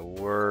my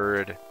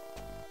word.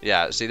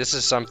 Yeah, see, this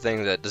is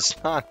something that does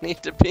not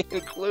need to be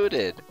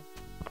included.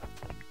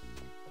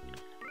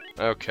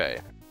 Okay.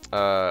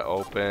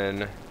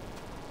 Open.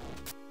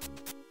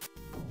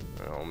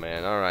 Oh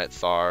man, alright,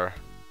 Thar.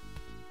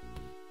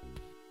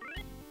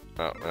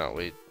 Oh, no,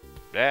 we...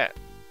 That.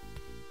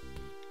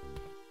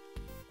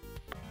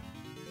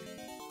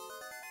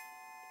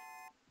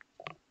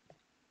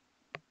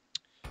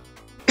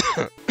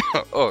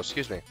 Oh,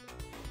 excuse me.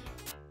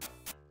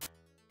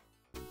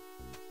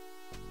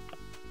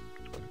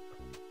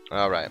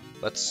 Alright,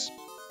 let's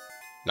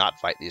not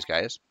fight these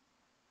guys.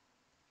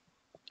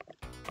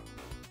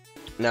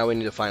 Now we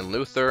need to find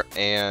Luther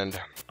and...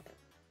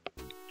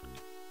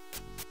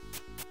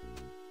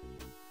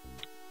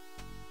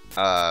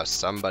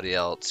 somebody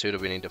else. Who do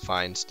we need to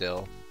find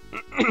still?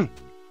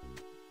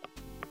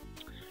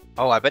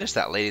 Oh, I bet it's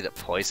that lady that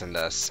poisoned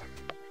us.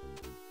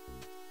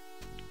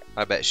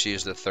 I bet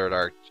she's the third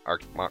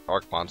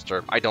arc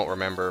monster. I don't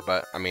remember,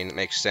 but I mean, it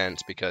makes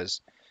sense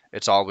because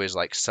it's always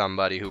like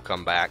somebody who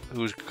comes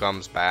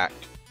back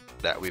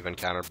that we've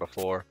encountered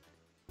before.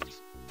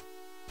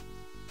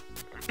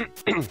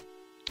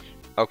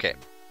 Okay,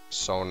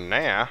 so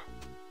now,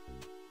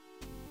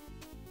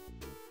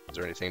 is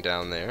there anything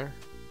down there?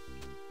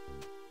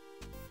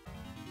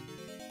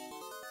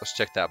 Let's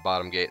check that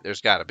bottom gate.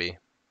 There's gotta be.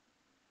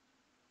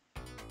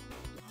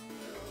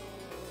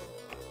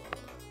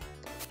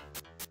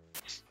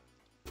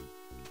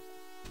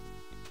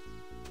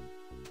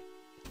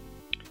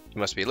 It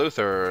must be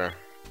Luther.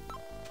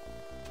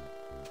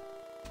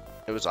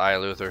 It was I,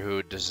 Luther,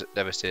 who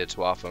devastated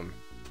Swaffham.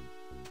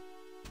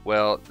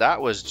 Well, that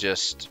was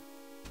just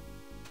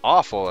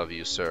awful of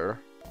you, sir.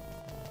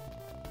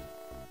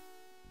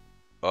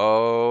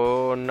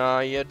 Oh, no,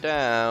 you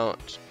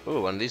don't.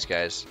 Ooh, one of these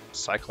guys.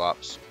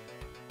 Cyclops.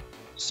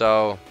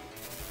 So,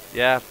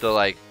 you have to,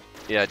 like,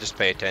 yeah, just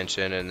pay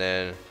attention, and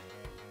then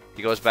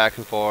he goes back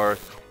and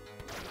forth.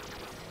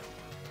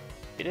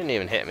 He didn't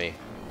even hit me.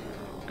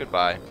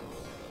 Goodbye.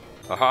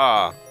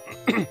 Aha!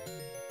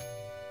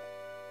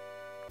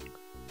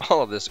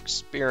 All of this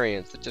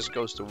experience that just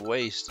goes to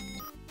waste.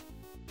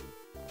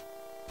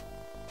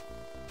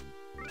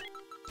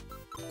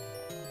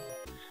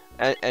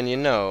 And you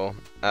know,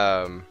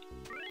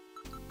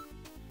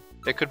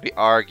 it could be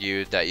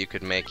argued that you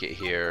could make it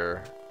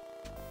here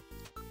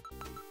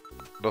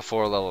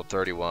before level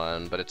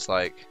 31, but it's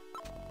like,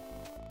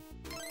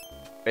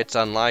 it's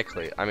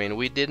unlikely. I mean,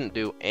 we didn't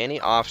do any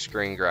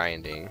off-screen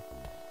grinding.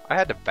 I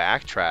had to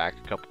backtrack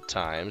a couple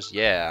times,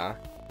 yeah,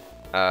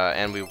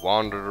 and we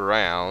wandered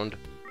around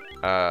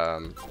a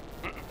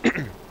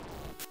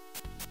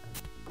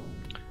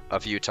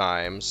few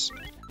times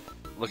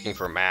looking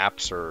for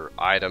maps or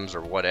items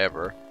or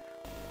whatever,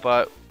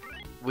 but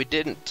we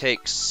didn't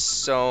take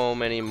so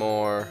many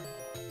more.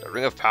 The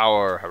Ring of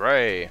Power,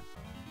 hooray!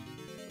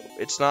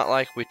 It's not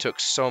like we took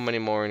so many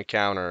more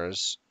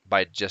encounters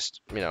by just,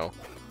 you know,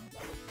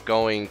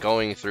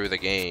 going through the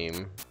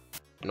game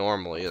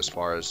normally, as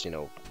far as, you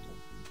know,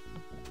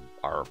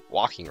 our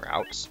walking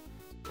routes,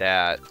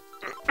 that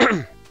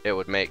it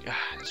would make,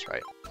 that's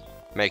right,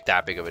 make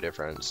that big of a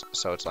difference.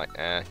 So it's like,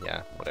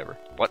 yeah,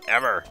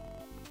 whatever.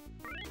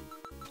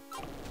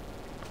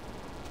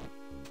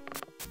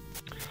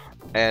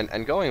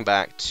 And going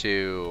back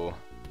to,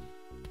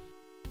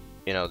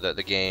 you know,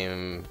 the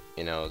game,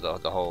 you know,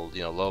 the whole,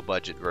 you know, low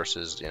budget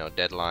versus, you know,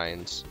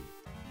 deadlines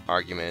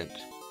argument.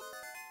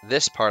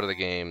 This part of the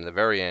game, the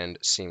very end,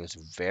 seems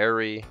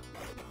very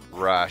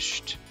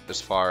rushed as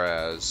far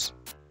as,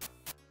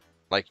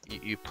 like,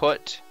 you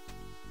put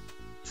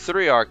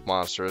 3 arc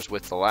monsters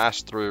with the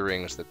last 3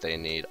 rings that they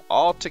need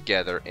all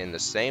together in the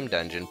same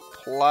dungeon,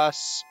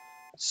 plus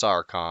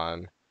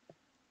Sarkhan,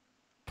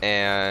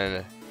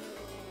 and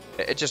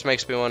it just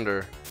makes me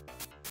wonder,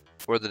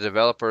 were the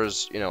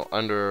developers, you know,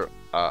 under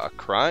a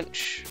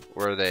crunch?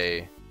 Were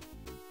they...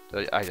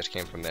 I just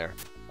came from there.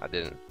 I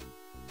didn't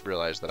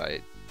realize that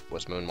I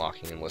was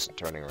moonwalking and wasn't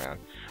turning around.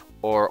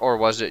 Or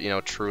was it, you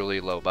know,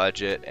 truly low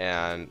budget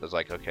and it was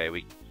like, okay,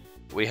 we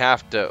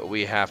have to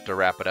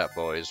wrap it up,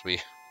 boys. We're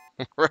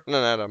running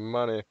out of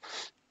money.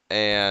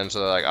 And so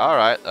they're like, all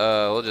right,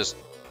 we'll just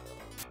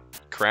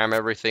cram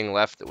everything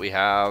left that we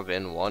have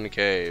in one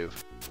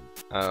cave.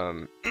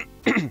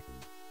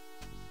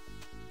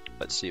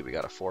 Let's see, we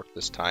got a fork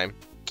this time.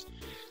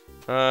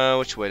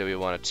 Which way do we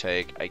want to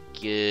take? I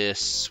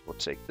guess we'll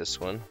take this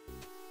one.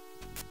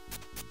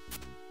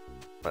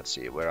 Let's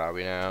see, where are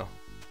we now?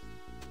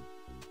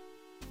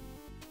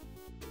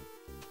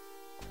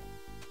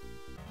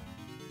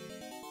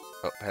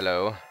 Oh,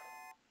 hello.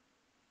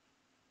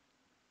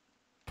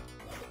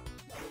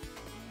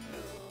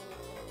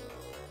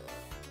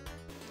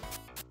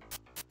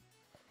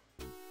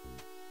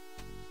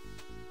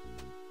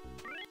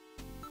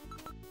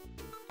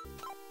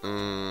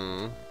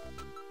 Hmm.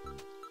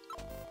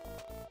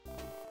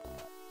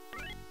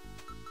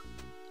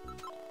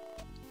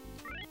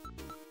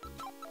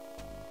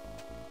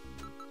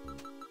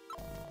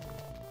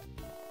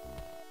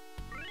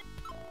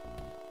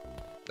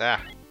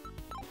 Ah.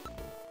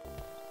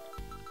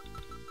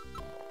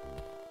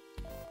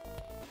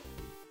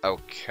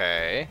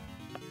 Okay.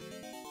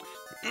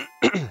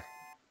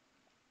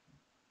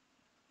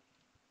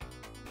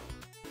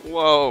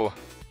 Whoa.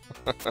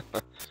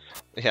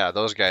 Yeah,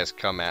 those guys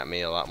come at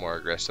me a lot more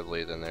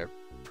aggressively than their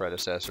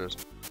predecessors.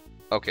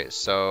 Okay,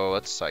 so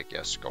let's, I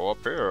guess, go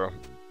up here.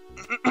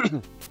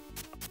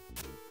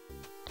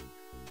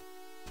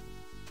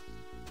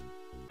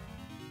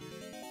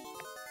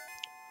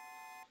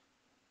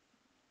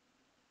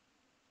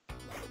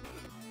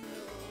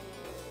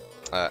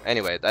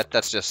 Anyway,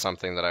 that's just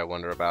something that I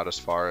wonder about as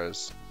far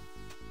as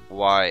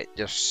why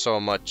just so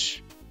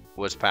much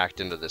was packed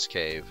into this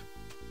cave.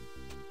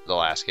 The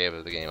last cave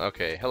of the game.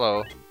 Okay,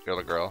 hello,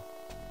 little girl.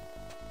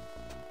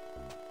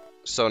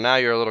 So now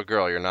you're a little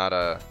girl, you're not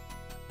a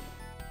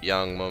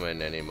young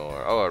woman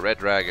anymore. Oh, a red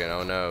dragon,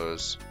 oh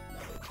noes.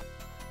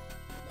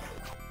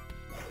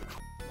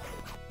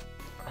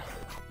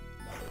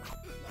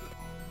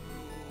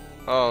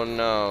 Oh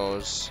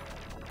noes.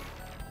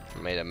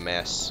 Made a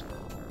mess.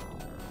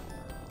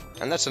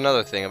 And that's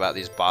another thing about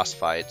these boss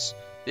fights.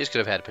 These could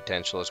have had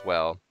potential as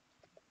well.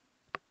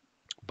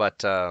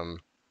 But, I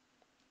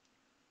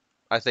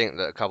think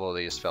that a couple of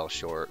these fell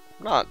short.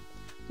 Not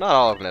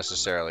all of them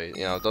necessarily.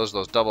 You know, those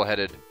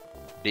double-headed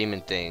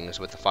demon things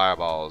with the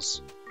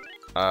fireballs.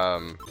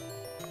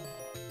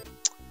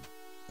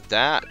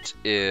 That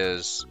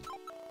is,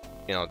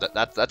 you know,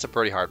 that's a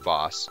pretty hard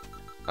boss.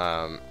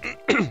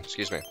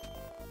 Excuse me.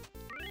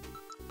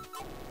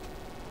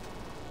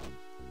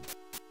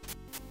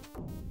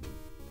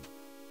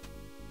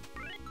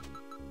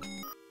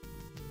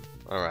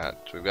 Alright,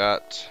 we've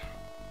got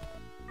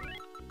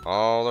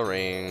all the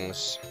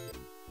rings.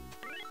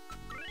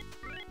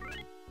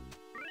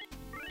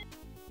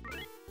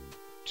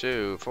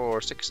 Two,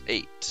 4, 6,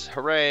 8.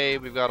 Hooray,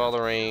 we've got all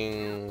the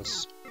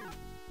rings.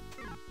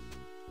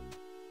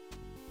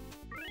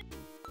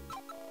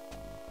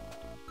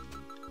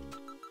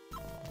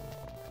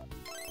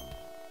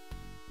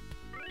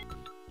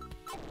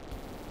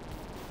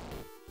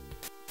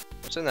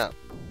 What's in that?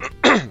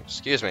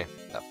 Excuse me,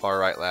 that far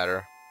right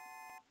ladder.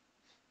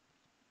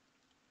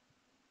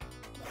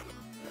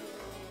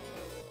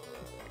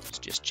 Let's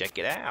just check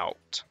it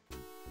out.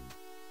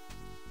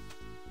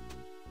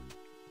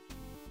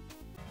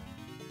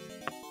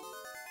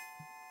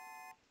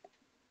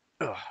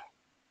 Ugh.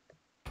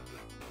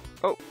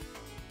 Oh.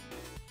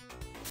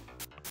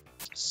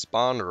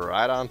 Spawned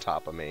right on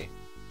top of me.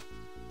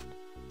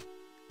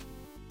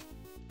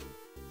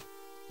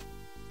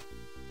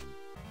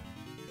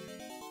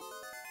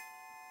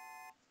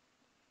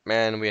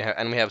 Man, we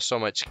have so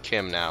much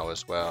Kim now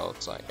as well.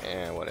 It's like,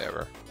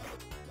 whatever.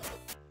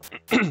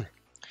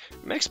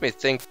 Makes me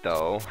think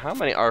though, how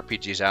many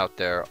RPGs out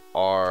there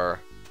are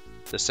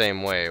the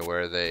same way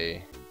where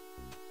they...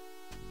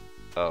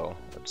 Oh,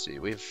 let's see,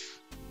 we've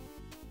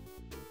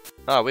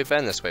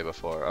been this way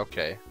before,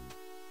 okay.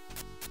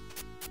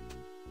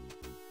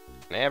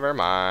 Never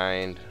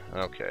mind.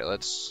 Okay,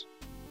 let's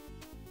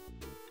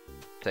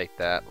take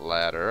that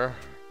ladder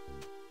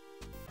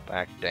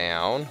back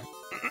down.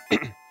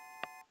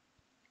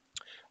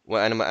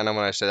 Well, and when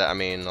I say that, I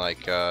mean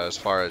like as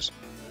far as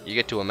you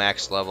get to a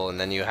max level and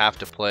then you have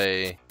to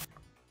play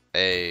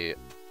a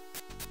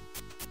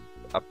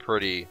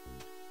pretty,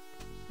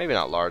 maybe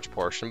not large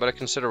portion, but a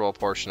considerable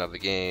portion of the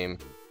game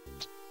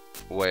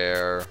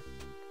where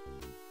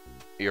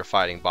you're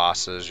fighting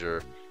bosses.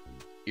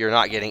 You're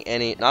not getting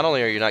any. Not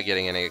only are you not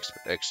getting any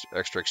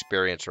extra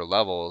experience or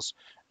levels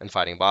in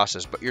fighting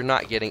bosses, but you're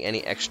not getting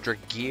any extra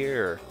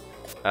gear.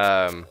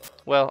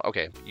 Well,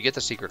 okay, you get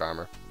the secret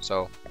armor,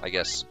 so I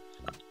guess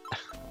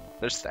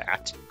there's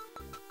that.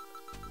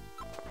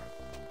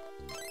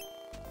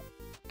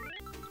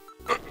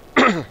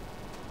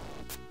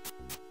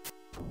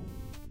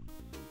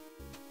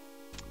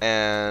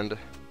 And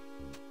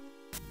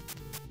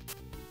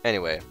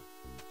anyway,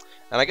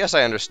 and I guess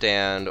I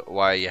understand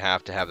why you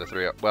have to have the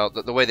three. Well,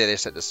 the way that they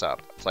set this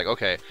up, it's like,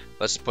 okay,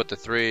 let's put the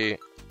three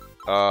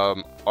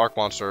arc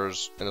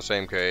monsters in the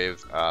same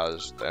cave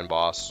as the end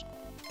boss.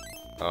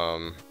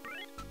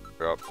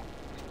 Yep.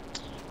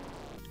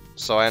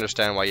 So I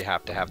understand why you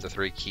have to have the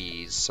 3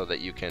 keys so that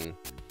you can.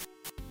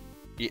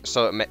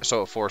 So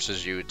it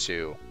forces you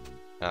to.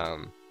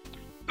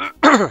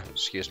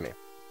 Excuse me.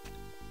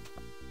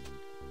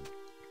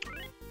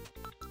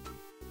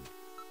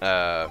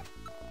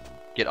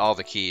 Get all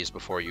the keys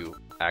before you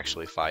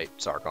actually fight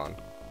Sarkon.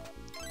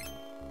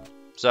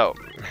 So,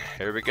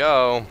 here we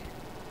go.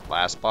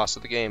 Last boss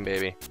of the game,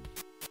 baby.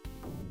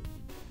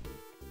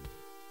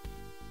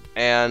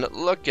 And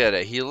look at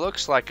it. He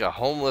looks like a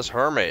homeless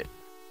hermit.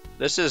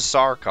 This is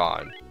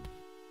Sarkon.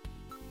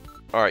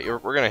 All right,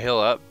 we're gonna heal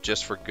up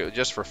just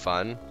for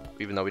fun,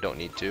 even though we don't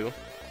need to.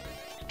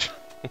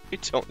 We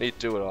don't need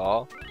to at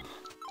all.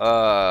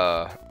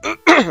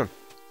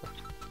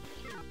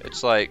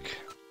 It's like,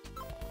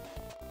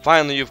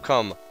 finally you've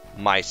come,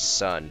 my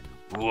son.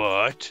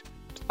 What?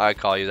 I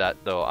call you that,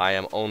 though I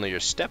am only your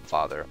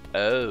stepfather.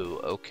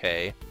 Oh,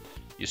 okay.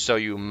 So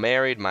you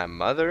married my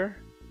mother?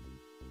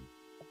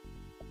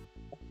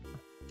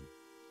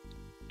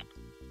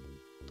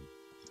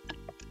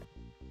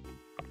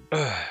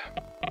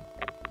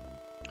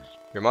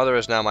 Your mother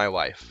is now my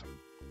wife.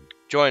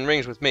 Join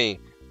rings with me,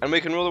 and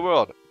we can rule the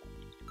world.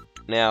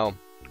 Now,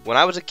 when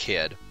I was a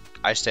kid,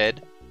 I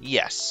said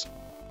yes.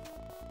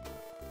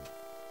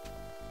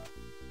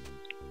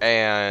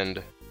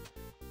 And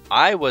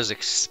I was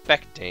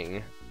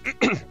expecting,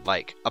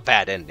 like, a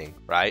bad ending,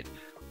 right?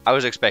 I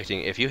was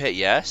expecting if you hit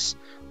yes,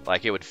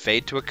 like, it would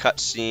fade to a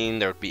cutscene,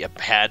 there would be a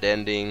bad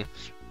ending,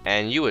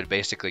 and you would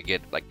basically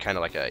get, like, kind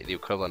of like the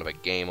equivalent of a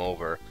game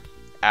over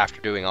after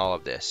doing all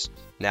of this.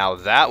 Now,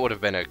 that would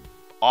have been an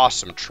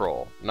awesome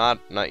troll, not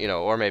you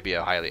know, or maybe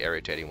a highly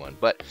irritating one,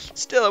 but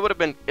still, it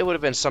would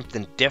have been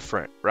something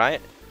different,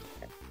 right?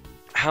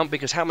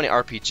 Because how many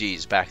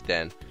RPGs back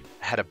then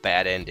had a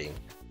bad ending?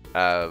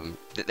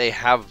 They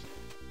have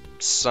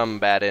some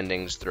bad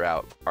endings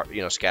throughout,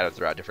 you know, scattered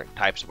throughout different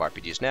types of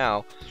RPGs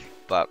now,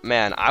 but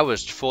man, I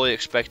was fully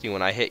expecting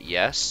when I hit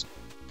yes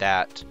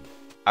that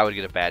I would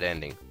get a bad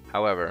ending.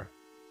 However,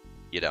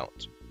 you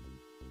don't.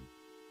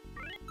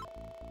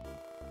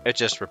 It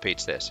just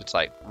repeats this. It's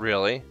like,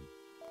 really?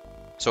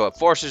 So it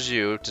forces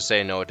you to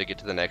say no to get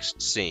to the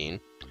next scene.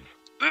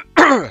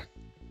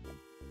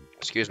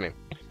 Excuse me.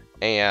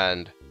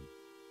 And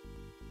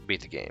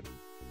beat the game.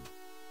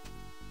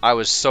 I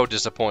was so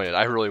disappointed.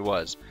 I really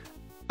was.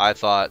 I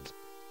thought,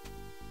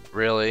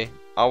 really?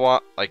 I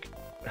want, like,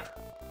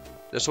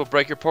 this will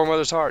break your poor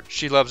mother's heart.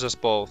 She loves us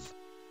both.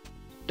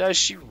 Does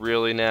she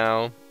really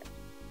now?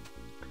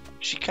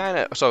 She kind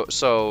of,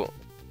 so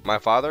my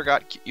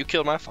father you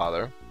killed my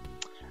father.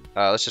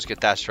 Let's just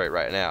get that straight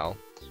right now.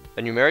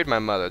 And you married my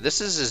mother.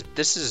 This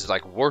is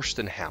like worse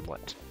than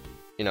Hamlet.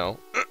 You know?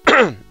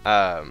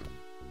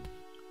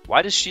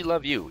 Why does she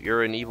love you?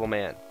 You're an evil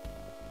man.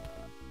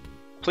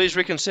 Please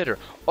reconsider.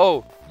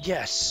 Oh,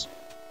 yes.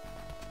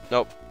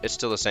 Nope, it's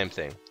still the same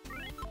thing.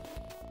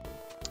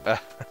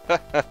 It's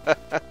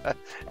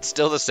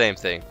still the same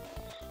thing.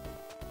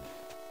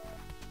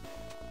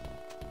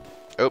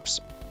 Oops.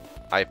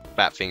 I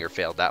fat finger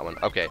failed that one.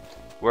 Okay.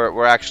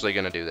 We're actually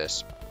gonna do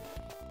this.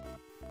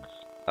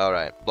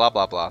 Alright. Blah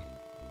blah blah.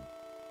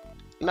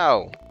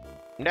 No.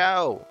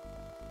 No.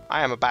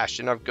 I am a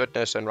bastion of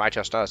goodness and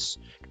righteousness.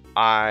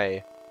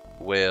 I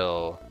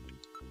will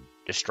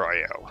destroy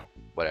you.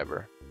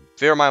 Whatever.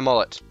 Fear my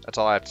mullet. That's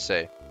all I have to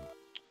say.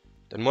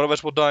 Then one of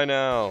us will die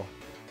now.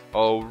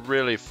 Oh,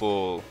 really,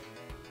 fool?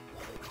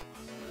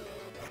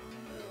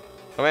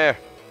 Come here.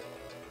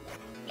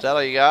 Is that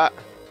all you got?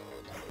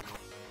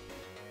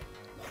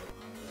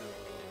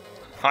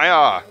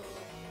 Hiya!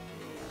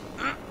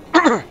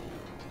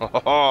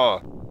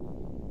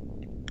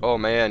 Oh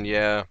man,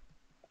 yeah.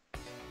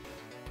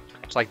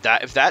 It's like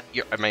that.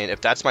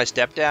 If that's my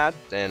stepdad,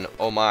 then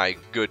oh my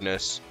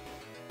goodness.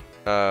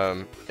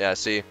 Yeah.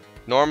 See,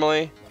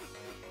 normally,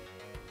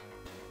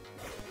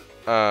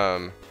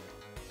 oh,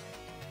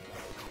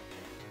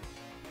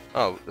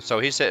 so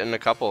he's hitting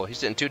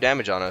he's hitting 2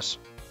 damage on us.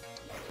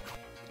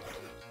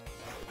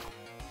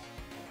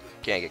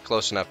 Can't get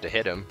close enough to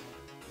hit him.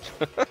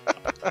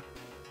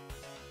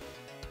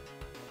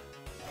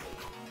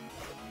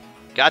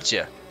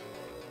 Gotcha.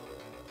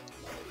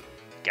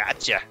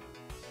 Gotcha.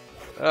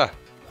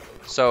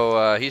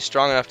 So he's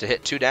strong enough to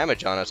hit 2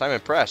 damage on us. I'm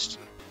impressed.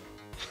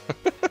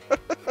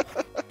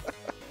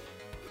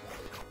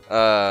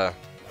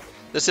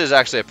 This is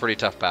actually a pretty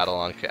tough battle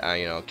on,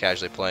 you know,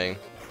 casually playing.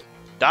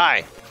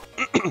 Die!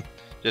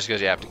 Just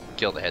because you have to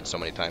kill the head so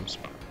many times.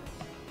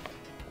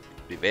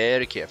 Be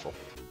very careful.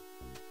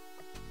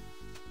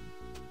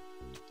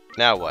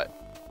 Now what?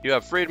 You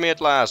have freed me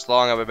at last.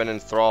 Long have I been in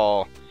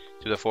thrall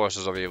to the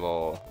forces of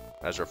evil.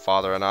 As your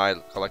father and I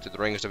collected the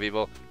rings of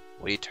evil,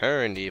 we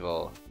turned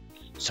evil.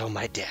 So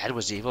my dad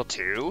was evil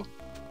too?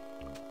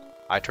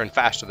 I turned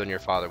faster than your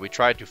father. We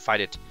tried to fight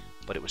it,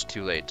 but it was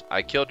too late.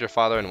 I killed your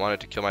father and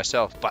wanted to kill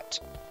myself, but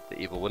the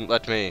evil wouldn't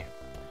let me.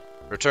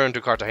 Return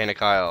to Cartagena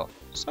Kyle.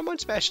 Someone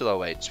special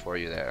awaits for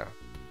you there.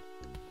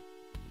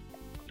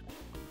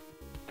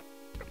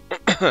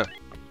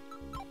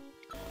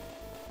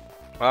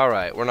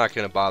 Alright, we're not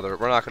going to bother.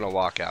 We're not going to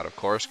walk out, of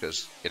course,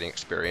 because getting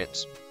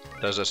experience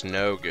does us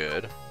no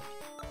good.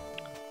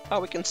 Oh,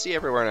 we can see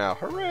everywhere now.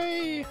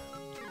 Hooray!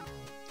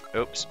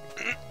 Oops.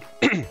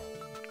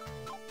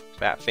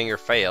 Fat finger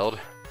failed.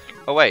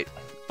 Oh, wait.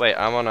 Wait,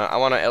 I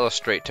wanna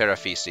illustrate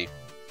Terrafisi.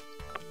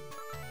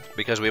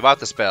 Because we bought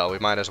the spell, we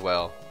might as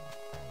well.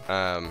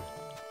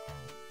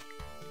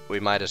 We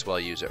might as well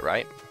use it,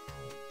 right?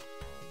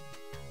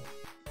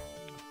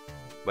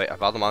 Wait,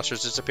 have all the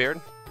monsters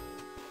disappeared?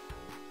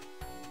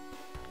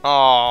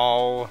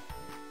 Oh.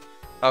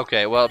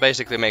 Okay, well, it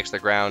basically makes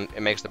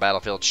the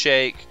battlefield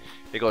shake.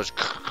 It goes,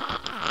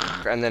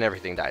 and then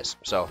everything dies.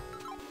 So,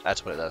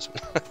 that's what it does.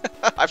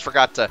 I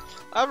forgot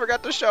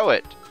to show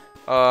it.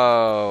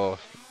 Oh,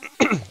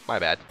 my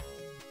bad.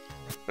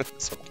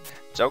 It's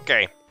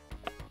okay.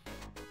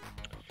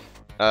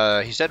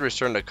 He said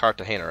return to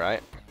Cartagena,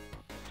 right?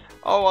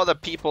 Oh, well, the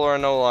people are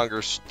no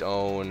longer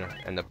stone,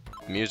 and the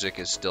music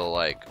is still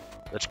like,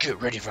 let's get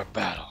ready for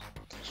battle.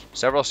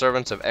 Several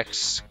servants of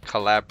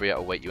ex-Calabria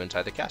await you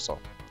inside the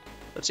castle.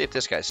 Let's see if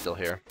this guy's still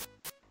here.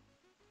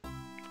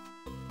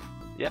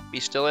 Yep, he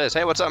still is.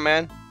 Hey, what's up,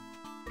 man?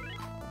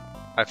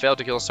 I failed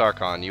to kill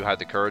Sarkon. You had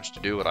the courage to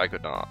do what I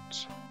could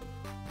not.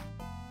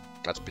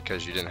 That's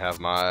because you didn't have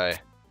my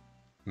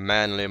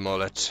manly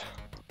mullet.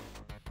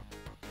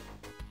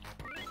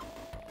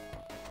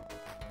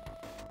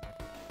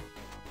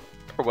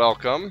 You're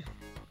welcome.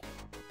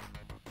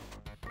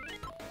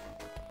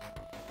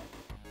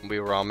 We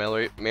were all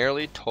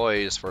merely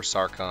toys for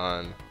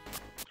Sarkon.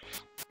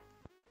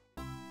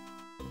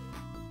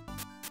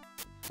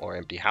 More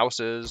empty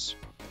houses.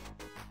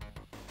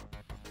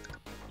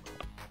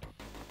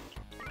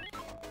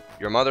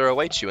 Your mother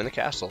awaits you in the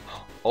castle.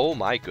 Oh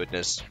my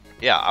goodness.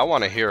 Yeah, I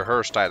want to hear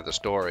her side of the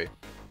story.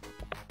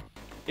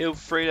 You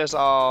freed us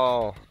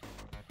all.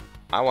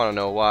 I want to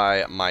know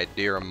why my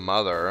dear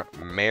mother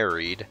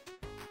married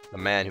the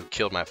man who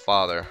killed my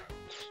father.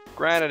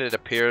 Granted, it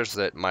appears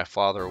that my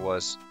father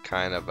was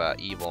kind of an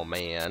evil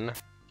man,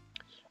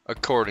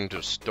 according to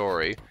the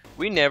story.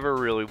 We never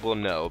really will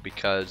know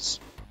because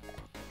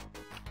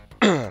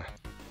we'll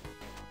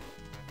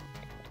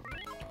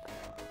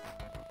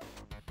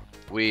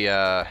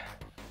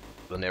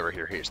never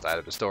hear his side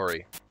of the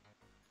story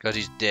because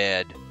he's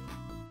dead.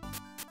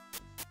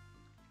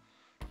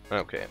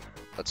 Okay,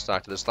 let's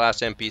talk to this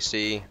last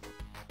NPC.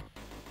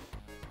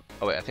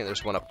 Oh wait, I think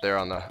there's one up there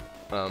on the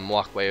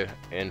walkway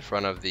in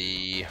front of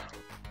the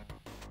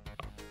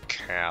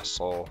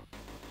castle.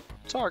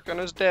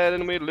 Sarkon is dead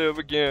and we live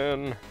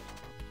again.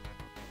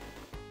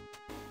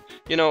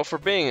 You know, for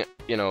being,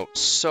 you know,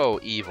 so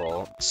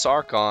evil,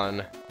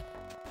 Sarkon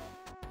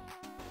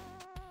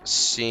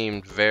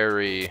seemed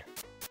very,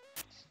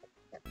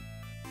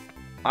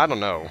 I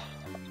don't know,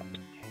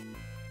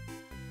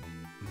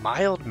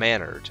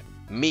 mild-mannered,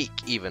 meek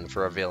even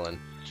for a villain.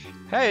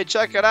 Hey,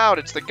 check it out,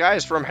 it's the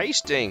guys from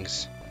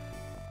Hastings.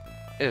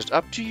 It is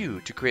up to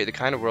you to create the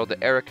kind of world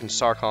that Eric and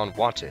Sarkon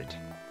wanted.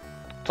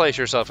 Place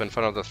yourself in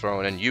front of the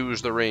throne and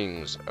use the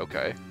rings.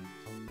 Okay.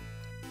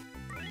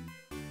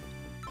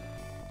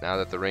 Now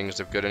that the rings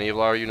of good and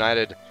evil are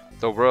united,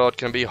 the world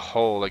can be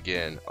whole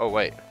again. Oh,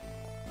 wait.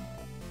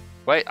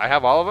 Wait, I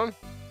have all of them?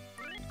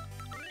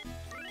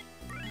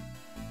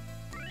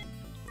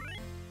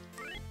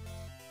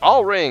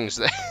 All rings!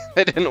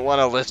 They didn't want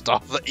to list all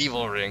the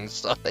evil rings,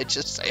 so they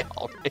just say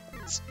all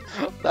rings.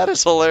 That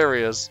is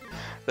hilarious.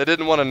 They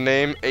didn't want to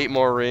name 8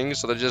 more rings,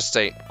 so they just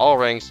say all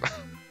rings.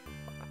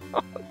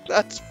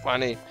 That's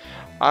funny.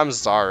 I'm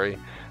sorry.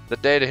 The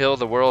day to heal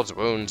the world's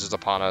wounds is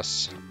upon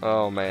us.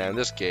 Oh man,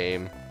 this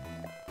game.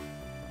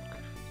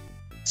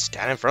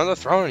 Stand in front of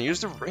the throne and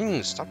use the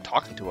rings. Stop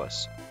talking to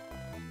us.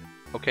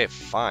 Okay,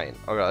 fine.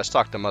 Okay, let's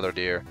talk to Mother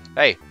Dear.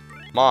 Hey,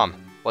 Mom,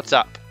 what's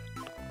up?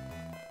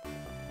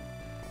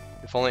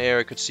 If only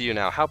Eric could see you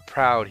now, how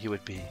proud he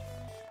would be.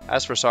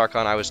 As for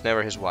Sarkon, I was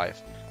never his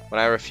wife. When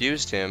I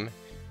refused him,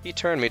 he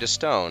turned me to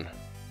stone.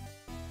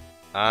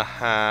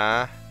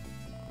 Uh-huh.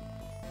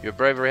 Your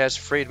bravery has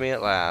freed me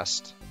at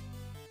last.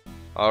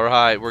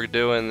 Alright, we're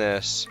doing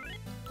this.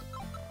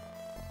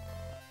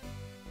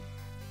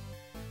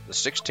 The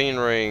 16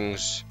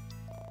 rings.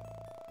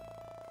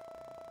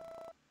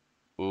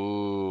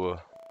 Ooh.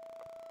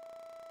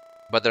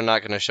 But they're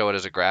not going to show it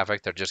as a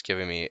graphic, they're just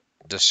giving me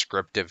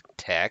descriptive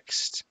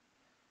text.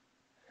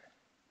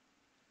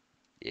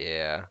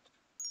 Yeah.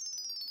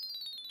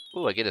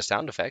 Ooh, I get a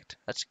sound effect.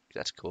 That's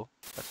cool.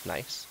 That's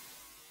nice.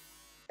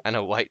 And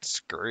a white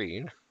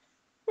screen.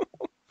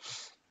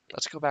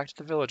 Let's go back to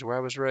the village where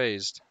I was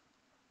raised.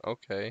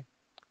 Okay.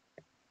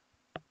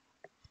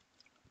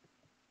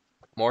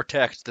 More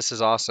text. This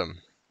is awesome.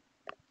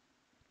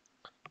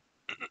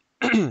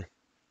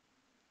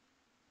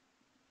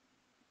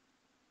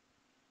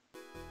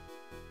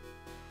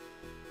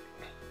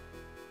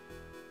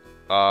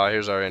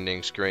 Here's our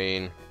ending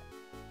screen.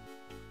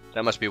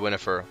 That must be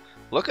Winifred.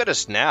 Look at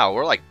us now.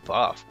 We're like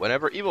buff.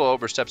 Whenever evil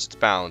oversteps its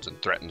bounds and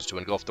threatens to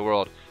engulf the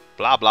world.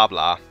 Blah, blah,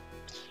 blah.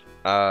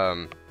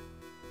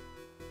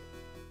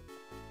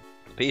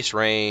 Peace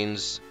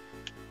reigns.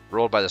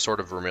 Ruled by the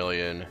sword of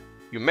Vermilion.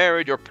 You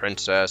married your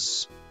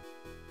princess.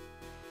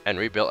 And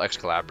rebuilt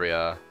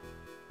Ex-Calabria.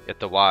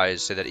 Yet the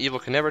wise say that evil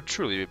can never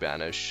truly be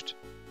banished.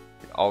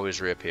 It always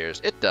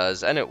reappears. It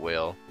does, and it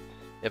will.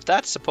 If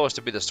that's supposed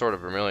to be the sword of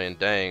Vermilion,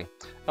 dang.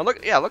 And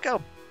look, yeah, look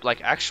how,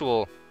 like,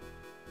 actual,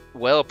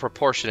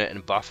 well-proportionate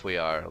and buff we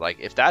are. Like,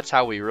 if that's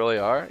how we really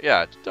are,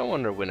 yeah, don't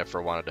wonder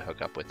Winifred wanted to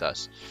hook up with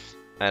us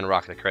and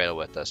rock the cradle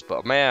with us.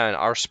 But man,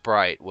 our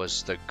sprite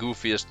was the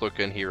goofiest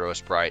looking hero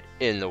sprite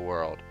in the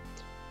world.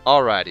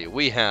 Alrighty,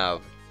 we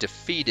have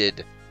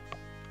defeated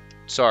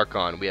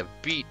Sarkon. We have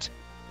beat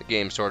the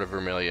game Sword of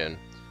Vermilion.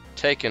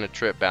 Taken a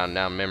trip down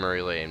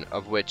memory lane,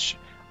 of which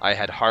I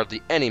had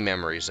hardly any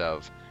memories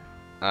of.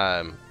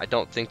 I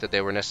don't think that they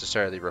were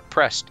necessarily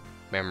repressed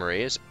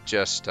memories,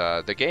 just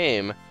the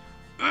game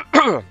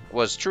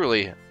was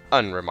truly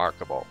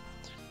unremarkable.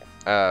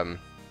 Um,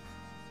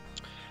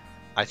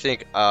 I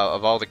think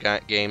of all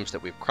the games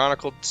that we've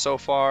chronicled so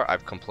far,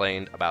 I've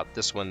complained about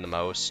this one the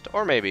most.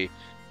 Or maybe,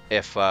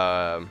 if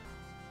I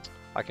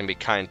can be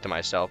kind to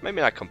myself,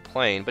 maybe not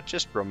complain, but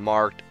just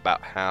remarked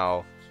about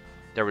how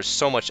there was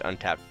so much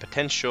untapped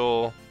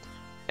potential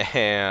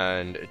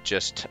and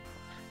just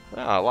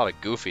a lot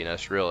of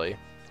goofiness, really.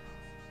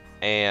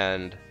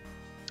 And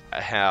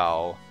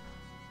how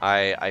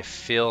I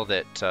feel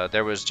that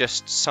there was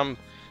just some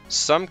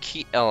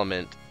key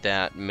element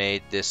that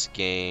made this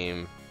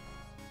game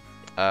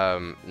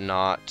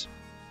not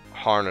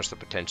harness the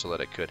potential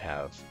that it could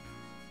have.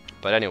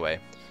 But anyway,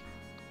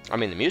 I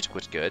mean, the music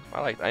was good.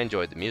 I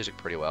enjoyed the music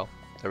pretty well.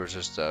 There was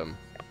just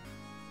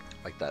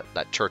like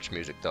that church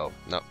music though.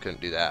 No,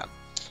 couldn't do that.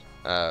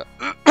 But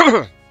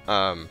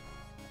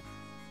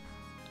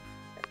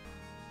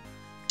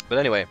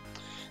anyway,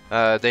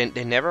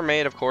 they never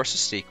made, of course, a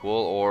sequel,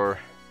 or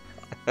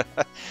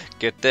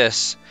get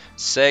this,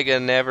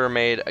 Sega never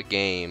made a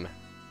game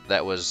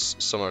that was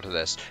similar to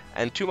this.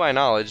 And to my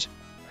knowledge,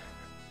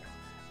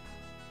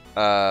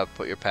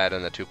 put your pad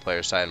on the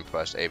two-player side and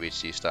press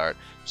ABC start.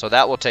 So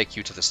that will take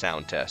you to the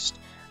sound test,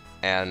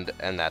 and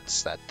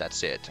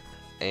that's it.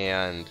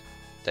 And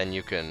then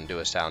you can do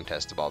a sound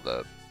test of all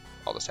the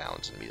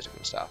sounds and music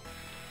and stuff.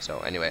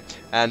 So anyway,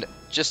 and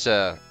just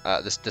the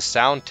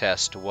sound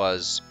test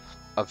was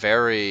a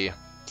very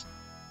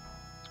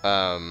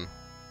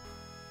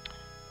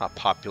not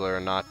popular,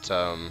 not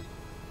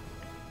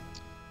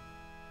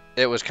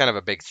it was kind of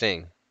a big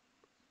thing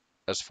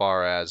as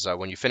far as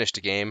when you finished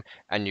a game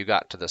and you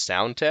got to the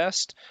sound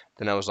test,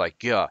 then I was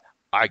like, yeah,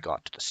 I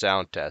got to the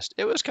sound test.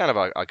 It was kind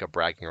of like a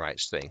bragging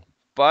rights thing.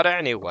 But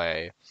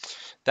anyway,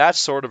 that's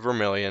sort of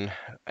Vermilion,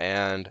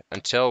 and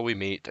until we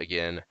meet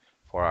again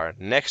for our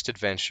next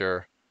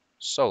adventure,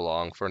 so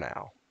long for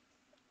now.